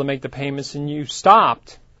not able to make the payments and you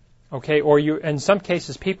stopped, okay, or in some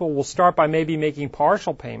cases people will start by maybe making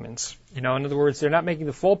partial payments. In other words, they're not making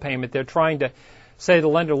the full payment. They're trying to say to the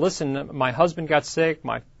lender, listen, my husband got sick,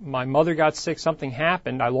 my mother got sick, something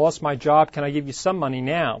happened, I lost my job, can I give you some money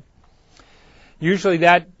now? Usually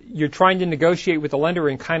that you're trying to negotiate with the lender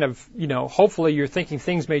and kind of, hopefully you're thinking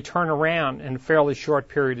things may turn around in a fairly short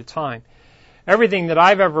period of time. Everything that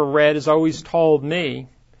I've ever read has always told me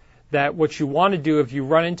that what you want to do if you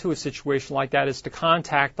run into a situation like that is to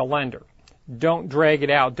contact the lender. Don't drag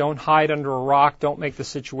it out. Don't hide under a rock. Don't make the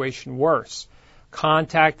situation worse.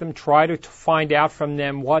 Contact them. Try to find out from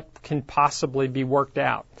them what can possibly be worked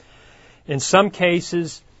out. In some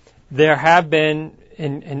cases, there have been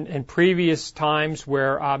in previous times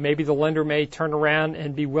where maybe the lender may turn around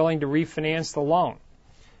and be willing to refinance the loan,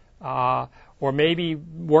 or maybe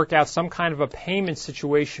work out some kind of a payment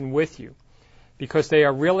situation with you, because they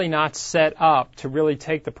are really not set up to really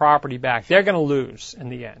take the property back. They're going to lose in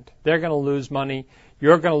the end. They're going to lose money.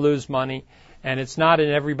 You're going to lose money. And it's not in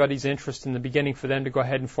everybody's interest in the beginning for them to go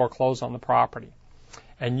ahead and foreclose on the property.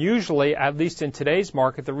 And usually, at least in today's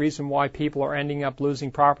market, the reason why people are ending up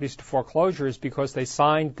losing properties to foreclosure is because they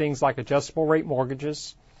signed things like adjustable rate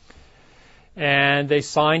mortgages, and they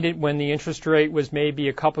signed it when the interest rate was maybe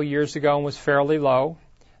a couple years ago and was fairly low.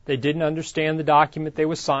 they didn't understand the document they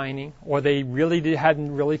were signing, or they really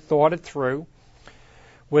hadn't really thought it through.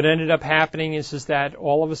 What ended up happening is that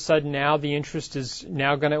all of a sudden now the interest is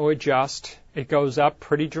now going to adjust. It goes up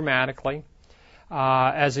pretty dramatically.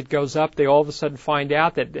 As it goes up, they all of a sudden find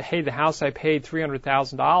out that, hey, the house I paid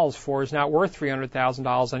 $300,000 for is not worth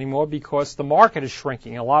 $300,000 anymore because the market is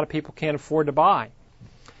shrinking. A lot of people can't afford to buy.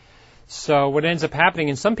 So what ends up happening,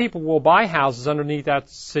 and some people will buy houses underneath that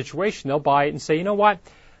situation. They'll buy it and say, you know what,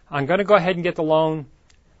 I'm going to go ahead and get the loan.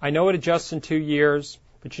 I know it adjusts in 2 years,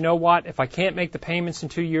 but you know what, if I can't make the payments in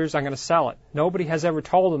 2 years, I'm going to sell it. Nobody has ever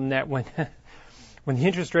told them that when when the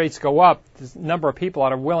interest rates go up, the number of people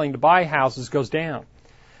that are willing to buy houses goes down.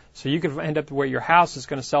 So you could end up where your house is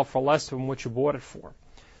going to sell for less than what you bought it for.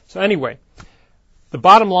 So anyway, the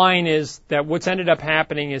bottom line is that what's ended up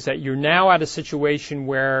happening is that you're now at a situation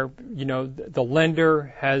where, you know, the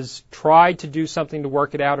lender has tried to do something to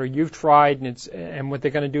work it out, or you've tried, and what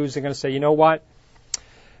they're going to do is they're going to say, you know what,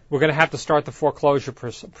 we're going to have to start the foreclosure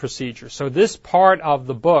procedure. So this part of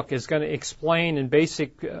the book is going to explain in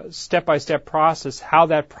basic step-by-step process how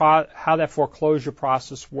that foreclosure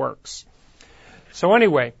process works. So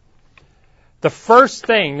anyway, the first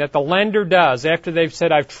thing that the lender does after they've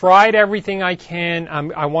said, I've tried everything I can,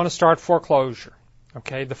 I want to start foreclosure.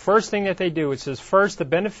 Okay, the first thing that they do, it says, first, the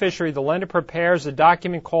beneficiary, the lender prepares a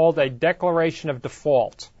document called a declaration of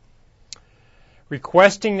default,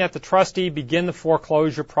 requesting that the trustee begin the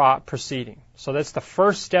foreclosure proceeding. So that's the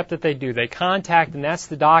first step that they do. They contact, and that's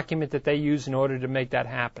the document that they use in order to make that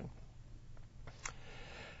happen.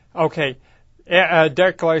 Okay, a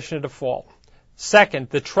declaration of default. Second,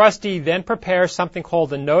 the trustee then prepares something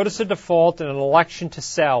called a notice of default and an election to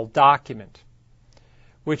sell document,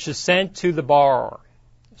 which is sent to the borrower.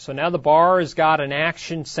 So now the borrower has got an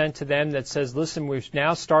action sent to them that says, listen, we've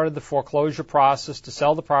now started the foreclosure process to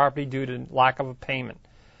sell the property due to lack of a payment.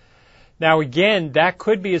 Now again, that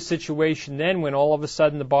could be a situation then when all of a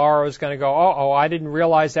sudden the borrower is going to go, oh, I didn't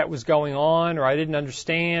realize that was going on, or I didn't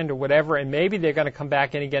understand, or whatever, and maybe they're going to come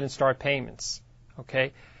back in again and start payments.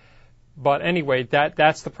 Okay? But anyway,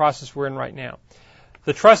 that's the process we're in right now.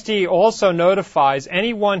 The trustee also notifies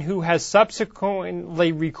anyone who has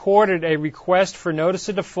subsequently recorded a request for notice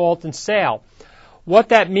of default and sale. What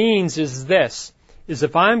that means is this, is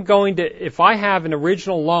if I have an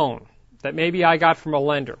original loan that maybe I got from a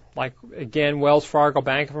lender, like again, Wells Fargo,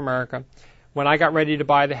 Bank of America, when I got ready to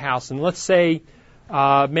buy the house, and let's say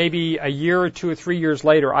maybe a year or 2 or 3 years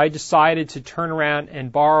later, I decided to turn around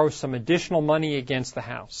and borrow some additional money against the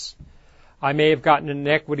house. I may have gotten an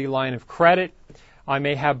equity line of credit. I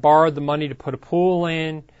may have borrowed the money to put a pool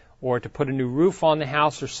in or to put a new roof on the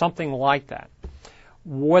house or something like that.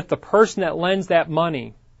 What the person that lends that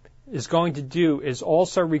money is going to do is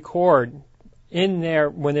also record in there,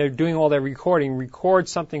 when they're doing all their recording, record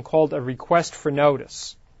something called a request for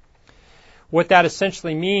notice. What that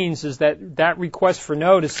essentially means is that request for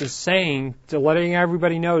notice is saying, to letting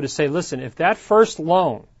everybody know, to say, listen, if that first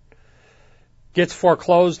loan gets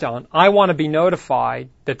foreclosed on, I want to be notified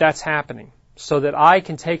that that's happening, so that I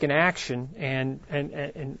can take an action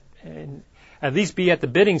and at least be at the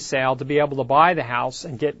bidding sale to be able to buy the house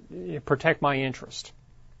and protect my interest.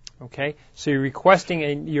 Okay? So you're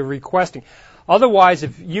requesting. Otherwise,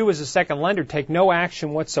 if you as a second lender take no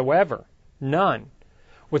action whatsoever, none,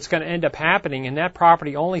 what's going to end up happening, and that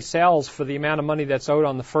property only sells for the amount of money that's owed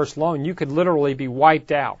on the first loan, you could literally be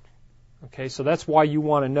wiped out. Okay? So that's why you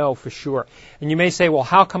want to know for sure. And you may say, well,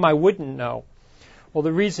 how come I wouldn't know? Well,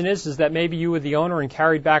 the reason is that maybe you were the owner and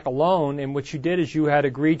carried back a loan, and what you did is you had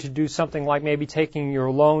agreed to do something like maybe taking your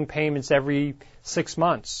loan payments every 6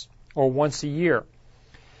 months or once a year.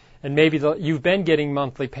 And maybe you've been getting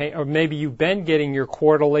monthly pay, or maybe you've been getting your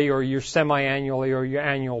quarterly or your semi-annually or your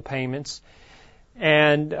annual payments.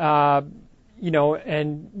 And,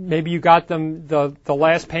 and maybe you got them the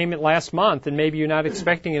last payment last month, and maybe you're not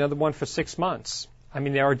expecting another one for 6 months. I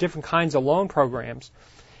mean, there are different kinds of loan programs.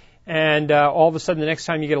 And all of a sudden, the next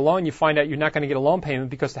time you get a loan, you find out you're not going to get a loan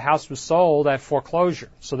payment because the house was sold at foreclosure.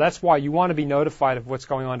 So that's why you want to be notified of what's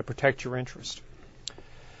going on to protect your interest.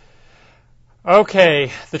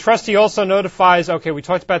 Okay, the trustee also notifies, we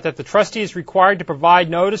talked about that the trustee is required to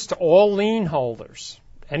provide notice to all lien holders,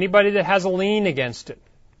 anybody that has a lien against it,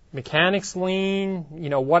 mechanics lien,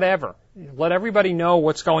 whatever. Let everybody know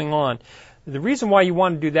what's going on. The reason why you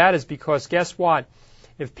want to do that is because guess what?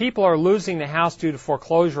 If people are losing the house due to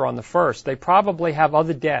foreclosure on the first, they probably have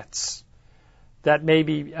other debts. That may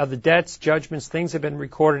be other debts, judgments, things have been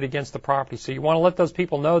recorded against the property. So you want to let those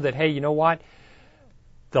people know that, hey, you know what?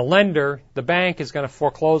 The lender, the bank, is going to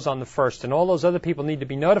foreclose on the first, and all those other people need to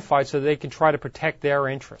be notified so they can try to protect their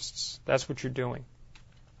interests. That's what you're doing.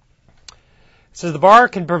 It says the borrower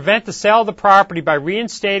can prevent the sale of the property by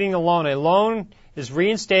reinstating the loan. A loan is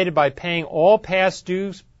reinstated by paying all past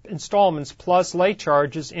due installments plus late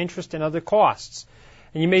charges, interest, and other costs.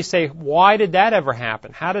 And you may say, why did that ever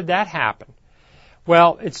happen? How did that happen?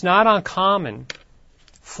 Well, it's not uncommon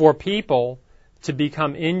for people to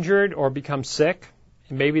become injured or become sick.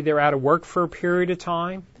 Maybe they're out of work for a period of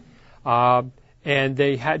time, and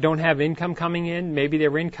they don't have income coming in. Maybe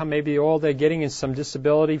their income, maybe all they're getting is some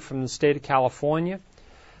disability from the state of California.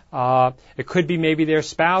 It could be maybe their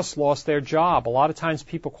spouse lost their job. A lot of times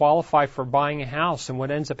people qualify for buying a house, and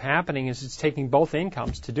what ends up happening is it's taking both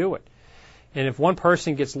incomes to do it. And if one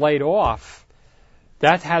person gets laid off,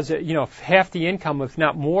 that has, half the income, if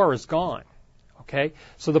not more, is gone. Okay?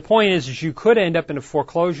 So the point is you could end up in a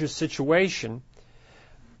foreclosure situation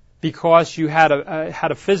because you had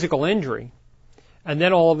a physical injury. And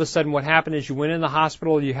then all of a sudden what happened is you went in the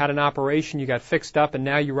hospital, you had an operation, you got fixed up, and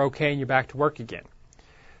now you're okay and you're back to work again.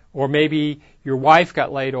 Or maybe your wife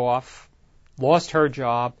got laid off, lost her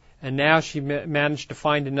job, and now she managed to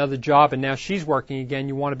find another job, and now she's working again.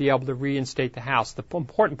 You want to be able to reinstate the house. The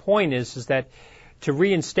important point is that to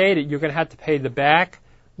reinstate it, you're going to have to pay the back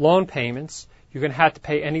loan payments, you're going to have to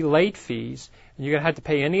pay any late fees, and you're going to have to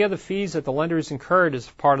pay any other fees that the lender has incurred as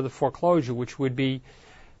part of the foreclosure, which would be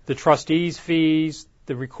the trustee's fees,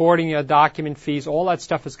 the recording document fees. All that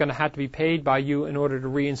stuff is going to have to be paid by you in order to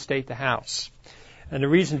reinstate the house. And the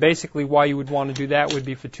reason basically why you would want to do that would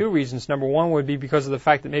be for two reasons. Number one would be because of the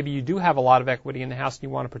fact that maybe you do have a lot of equity in the house and you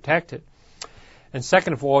want to protect it. And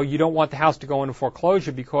second of all, you don't want the house to go into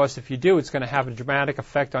foreclosure because if you do, it's going to have a dramatic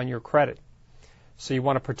effect on your credit. So you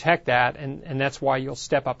want to protect that, and that's why you'll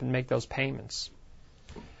step up and make those payments.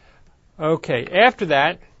 Okay, after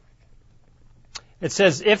that, it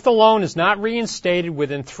says if the loan is not reinstated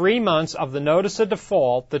within 3 months of the notice of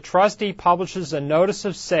default, the trustee publishes a notice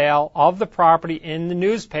of sale of the property in the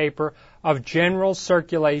newspaper of general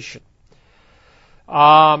circulation.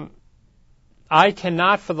 I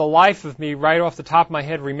cannot for the life of me, right off the top of my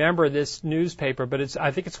head, remember this newspaper, but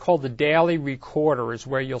I think it's called the Daily Recorder is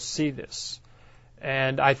where you'll see this.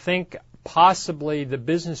 And I think possibly the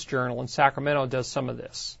Business Journal in Sacramento does some of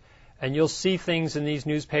this. And you'll see things in these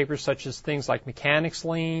newspapers such as things like mechanics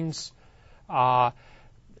liens,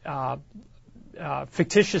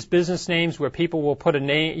 fictitious business names where people will put a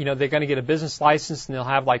name, they're going to get a business license and they'll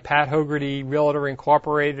have like Pat Hogarty Realtor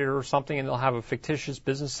Incorporated or something, and they'll have a fictitious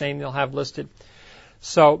business name they'll have listed.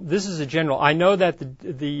 So this is a general. I know that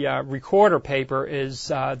the Recorder paper is,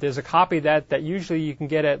 there's a copy of that usually you can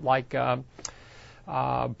get at like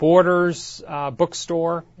Borders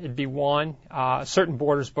bookstore, it'd be one, certain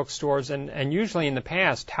Borders bookstores, and usually in the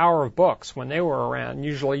past, Tower of Books, when they were around,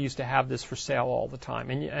 usually used to have this for sale all the time.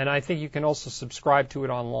 And I think you can also subscribe to it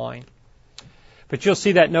online. But you'll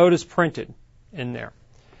see that notice printed in there.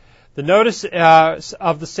 The notice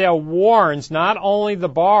of the sale warns not only the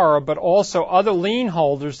borrower, but also other lien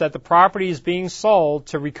holders that the property is being sold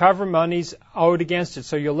to recover monies owed against it.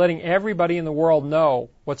 So you're letting everybody in the world know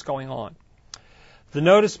what's going on. The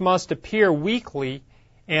notice must appear weekly,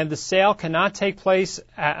 and the sale cannot take place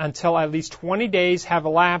until at least 20 days have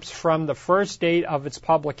elapsed from the first date of its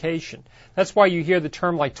publication. That's why you hear the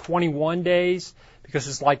term like 21 days, because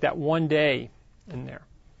it's like that one day in there.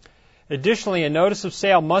 Additionally, a notice of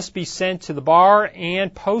sale must be sent to the borrower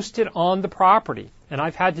and posted on the property, and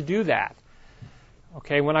I've had to do that.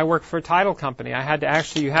 Okay, when I worked for a title company, you have to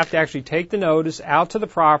actually take the notice out to the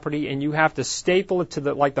property and you have to staple it to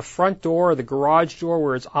the front door or the garage door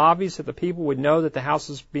where it's obvious that the people would know that the house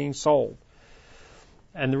is being sold.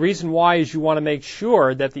 And the reason why is you want to make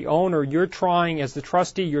sure that the owner, as the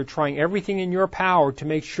trustee, you're trying everything in your power to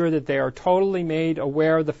make sure that they are totally made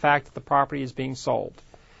aware of the fact that the property is being sold.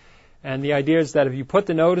 And the idea is that if you put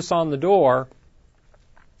the notice on the door,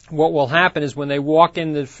 what will happen is when they walk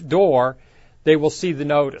in the door, they will see the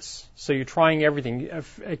notice. So you're trying everything,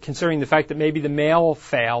 considering the fact that maybe the mail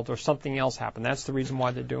failed or something else happened. That's the reason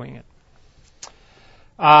why they're doing it.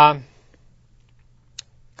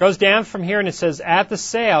 Goes down from here and it says, at the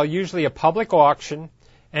sale, usually a public auction,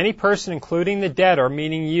 any person, including the debtor,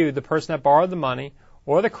 meaning you, the person that borrowed the money,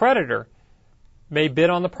 or the creditor, may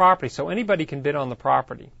bid on the property. So anybody can bid on the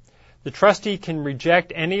property. The trustee can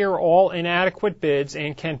reject any or all inadequate bids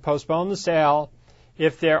and can postpone the sale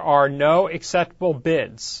if there are no acceptable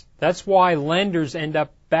bids. That's why lenders end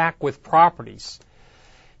up back with properties.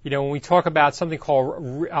 When we talk about something called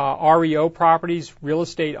REO properties, real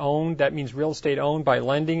estate owned, that means real estate owned by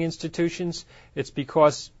lending institutions. It's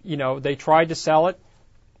because, they tried to sell it.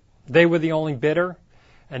 They were the only bidder,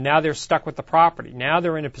 and now they're stuck with the property. Now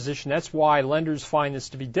they're in a position. That's why lenders find this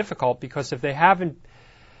to be difficult, because if they haven't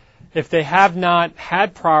If they have not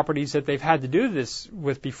had properties that they've had to do this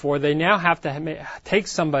with before, they now have to take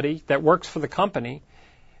somebody that works for the company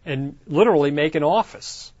and literally make an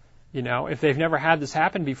office, if they've never had this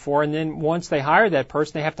happen before. And then once they hire that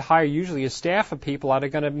person, they have to hire usually a staff of people that are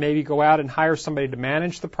going to maybe go out and hire somebody to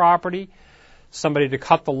manage the property, somebody to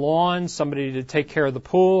cut the lawn, somebody to take care of the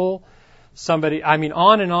pool, on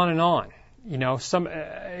and on and on.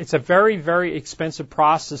 It's a very, very expensive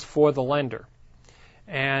process for the lender.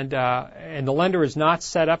 And the lender is not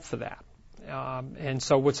set up for that. And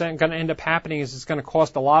so what's going to end up happening is it's going to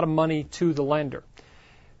cost a lot of money to the lender.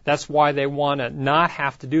 That's why they want to not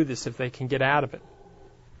have to do this if they can get out of it.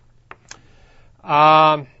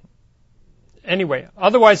 Anyway,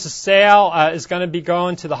 otherwise the sale is going to be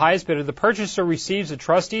going to the highest bidder. The purchaser receives a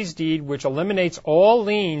trustee's deed which eliminates all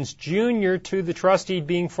liens junior to the trustee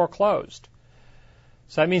being foreclosed.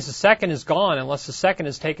 So that means the second is gone unless the second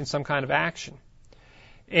has taken some kind of action.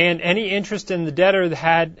 And any interest in the debtor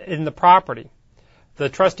had in the property. The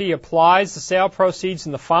trustee applies the sale proceeds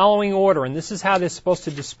in the following order, and this is how they're supposed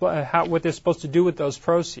to display what they're supposed to do with those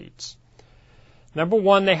proceeds. Number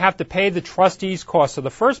one, they have to pay the trustee's costs. So the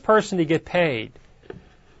first person to get paid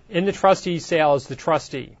in the trustee's sale is the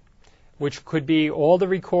trustee, which could be all the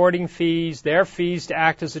recording fees, their fees to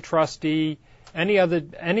act as a trustee, any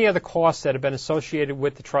other costs that have been associated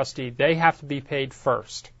with the trustee. They have to be paid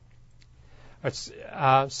first.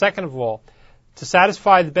 Second of all, to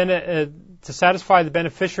satisfy the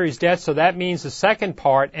beneficiary's debt, so that means the second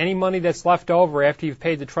part, any money that's left over after you've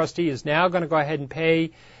paid the trustee is now going to go ahead and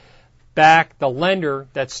pay back the lender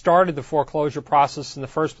that started the foreclosure process in the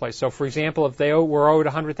first place. So, for example, if they were owed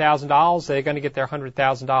 $100,000, they're going to get their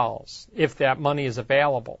 $100,000 if that money is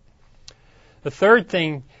available. The third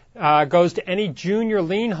thing goes to any junior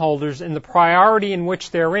lien holders in the priority in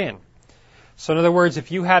which they're in. So in other words,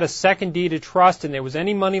 if you had a second deed of trust and there was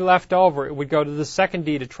any money left over, it would go to the second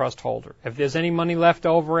deed of trust holder. If there's any money left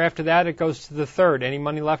over after that, it goes to the third. Any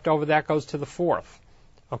money left over, that goes to the fourth.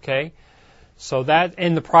 Okay? So that,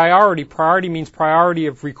 and the priority means priority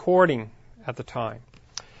of recording at the time.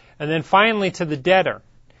 And then finally to the debtor.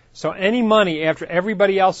 So any money after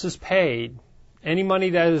everybody else is paid, any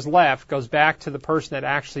money that is left goes back to the person that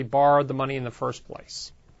actually borrowed the money in the first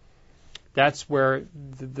place. That's where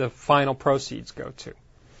the final proceeds go to.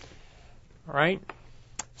 All right?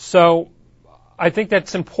 So I think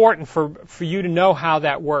that's important for you to know how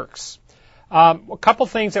that works. A couple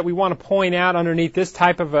things that we want to point out underneath this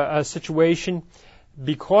type of a situation.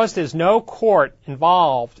 Because there's no court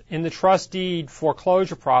involved in the trust deed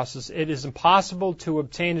foreclosure process, it is impossible to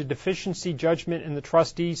obtain a deficiency judgment in the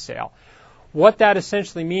trustee sale. What that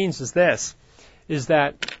essentially means is this, is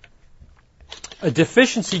that a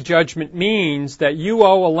deficiency judgment means that you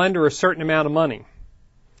owe a lender a certain amount of money,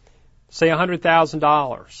 say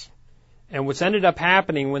 $100,000. And what's ended up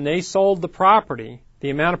happening when they sold the property, the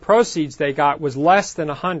amount of proceeds they got was less than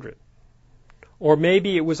 $100. Or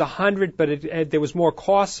maybe it was $100, but there was more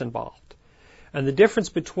costs involved. And the difference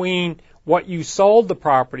between what you sold the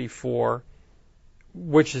property for,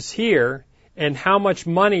 which is here, and how much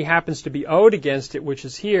money happens to be owed against it, which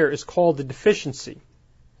is here, is called the deficiency.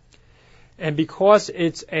 And because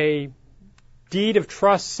it's a deed of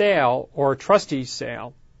trust sale or a trustee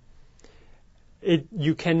sale,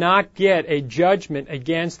 you cannot get a judgment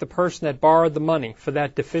against the person that borrowed the money for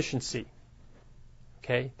that deficiency.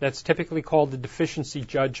 Okay? That's typically called the deficiency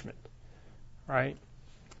judgment. Right?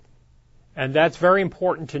 And that's very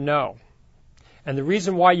important to know. And the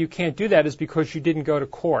reason why you can't do that is because you didn't go to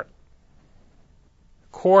court.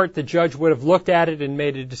 Court, the judge would have looked at it and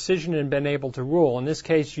made a decision and been able to rule. In this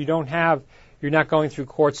case, you're not going through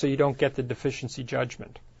court, so you don't get the deficiency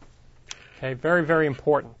judgment. Okay, very, very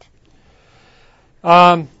important.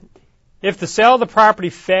 If the sale of the property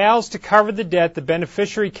fails to cover the debt, the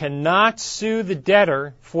beneficiary cannot sue the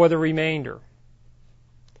debtor for the remainder.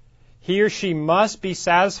 He or she must be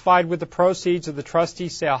satisfied with the proceeds of the trustee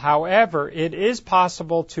sale. However, it is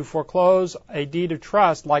possible to foreclose a deed of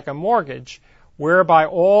trust, like a mortgage, whereby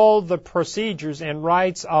all the procedures and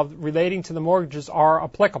rights relating to the mortgages are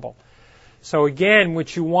applicable. So again,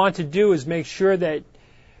 what you want to do is make sure that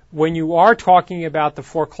when you are talking about the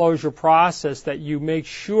foreclosure process, that you make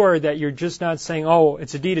sure that you're just not saying, oh,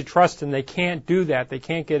 it's a deed of trust and they can't do that. They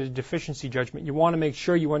can't get a deficiency judgment. You want to make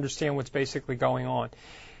sure you understand what's basically going on.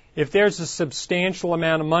 If there's a substantial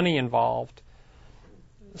amount of money involved,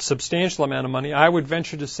 I would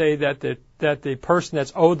venture to say that the person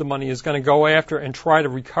that's owed the money is going to go after and try to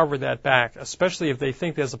recover that back, especially if they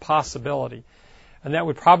think there's a possibility. And that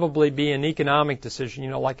would probably be an economic decision,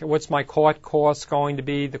 like what's my court cost going to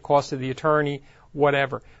be, the cost of the attorney,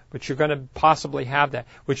 whatever. but you're going to possibly have that,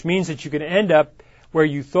 which means that you can end up where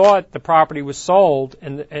you thought the property was sold,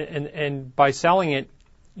 and by selling it,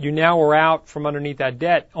 you now are out from underneath that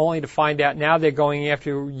debt, only to find out now they're going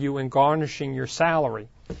after you and garnishing your salary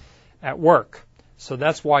at work. So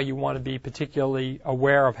that's why you want to be particularly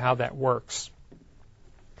aware of how that works.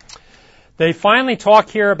 They finally talk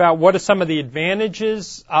here about what are some of the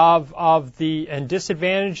advantages and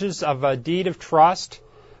disadvantages of a deed of trust.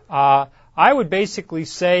 I would basically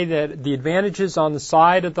say that the advantages on the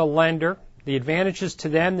side of the lender, the advantages to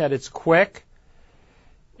them that it's quick,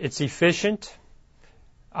 it's efficient,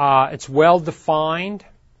 it's well defined.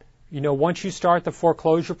 You know, once you start the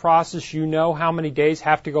foreclosure process, you know how many days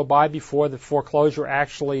have to go by before the foreclosure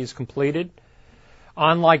actually is completed.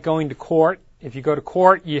 Unlike going to court, if you go to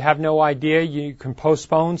court, you have no idea. You can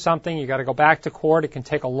postpone something. You got to go back to court. It can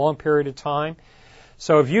take a long period of time.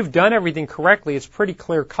 So if you've done everything correctly, it's pretty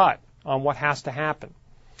clear cut on what has to happen.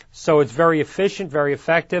 So it's very efficient, very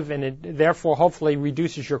effective, and it therefore hopefully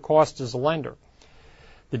reduces your cost as a lender.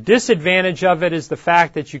 The disadvantage of it is the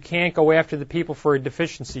fact that you can't go after the people for a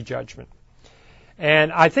deficiency judgment.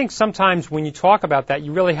 And I think sometimes when you talk about that,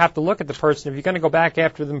 you really have to look at the person. If you're going to go back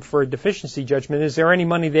after them for a deficiency judgment, is there any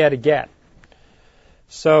money there to get?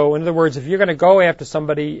 So, in other words, if you're going to go after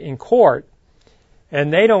somebody in court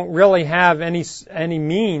and they don't really have any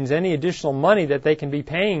means, any additional money that they can be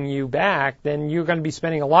paying you back, then you're going to be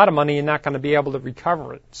spending a lot of money and not going to be able to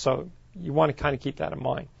recover it. So you want to kind of keep that in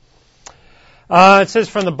mind. It says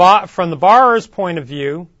from the borrower's point of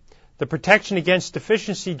view, the protection against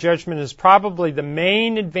deficiency judgment is probably the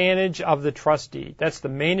main advantage of the trust deed. That's the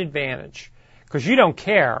main advantage, because you don't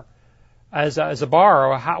care as a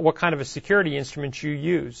borrower what kind of a security instrument you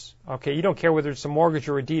use. Okay, you don't care whether it's a mortgage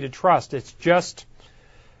or a deed of trust. It's just,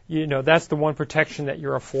 you know, that's the one protection that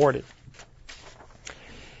you're afforded.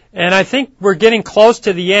 And I think we're getting close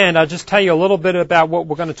to the end. I'll just tell you a little bit about what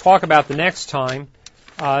we're going to talk about the next time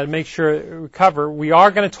to make sure we cover. We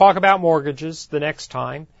are going to talk about mortgages the next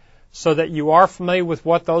time, so that you are familiar with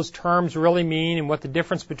what those terms really mean and what the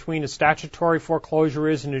difference between a statutory foreclosure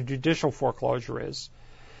is and a judicial foreclosure is.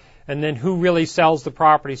 And then who really sells the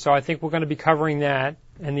property. So I think we're going to be covering that,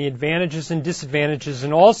 and the advantages and disadvantages,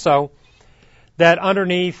 and also that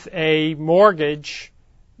underneath a mortgage,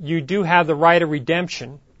 you do have the right of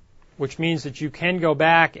redemption, which means that you can go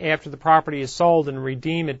back after the property is sold and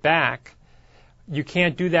redeem it back. You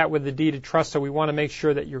can't do that with the deed of trust, so we want to make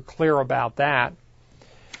sure that you're clear about that.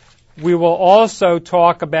 We will also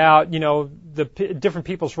talk about, you know, the different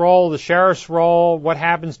people's role, the sheriff's role, what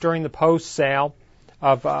happens during the post-sale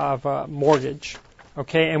of a mortgage.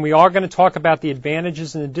 Okay, and we are going to talk about the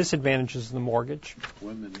advantages and the disadvantages of the mortgage.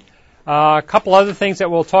 1 minute. A couple other things that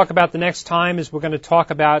we'll talk about the next time is we're going to talk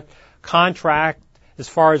about contract as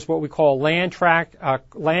far as what we call land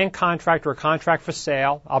contract or a contract for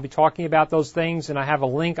sale. I'll be talking about those things, and I have a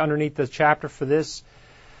link underneath the chapter for this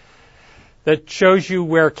that shows you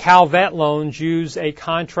where Calvet loans use a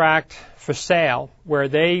contract for sale, where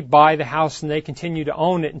they buy the house and they continue to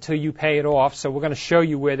own it until you pay it off. So we're going to show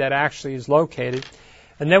you where that actually is located.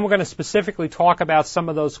 And then we're going to specifically talk about some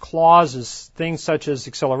of those clauses, things such as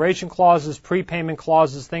acceleration clauses, prepayment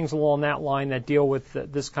clauses, things along that line that deal with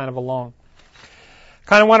this kind of a loan.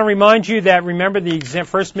 Kind of want to remind you that, remember, the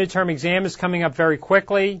first midterm exam is coming up very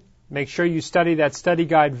quickly. Make sure you study that study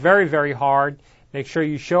guide very, very hard. Make sure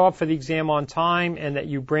you show up for the exam on time, and that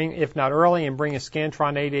you bring, if not early, and bring a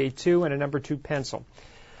Scantron 882 and a number 2 pencil.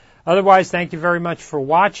 Otherwise, thank you very much for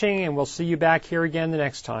watching, and we'll see you back here again the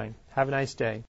next time. Have a nice day.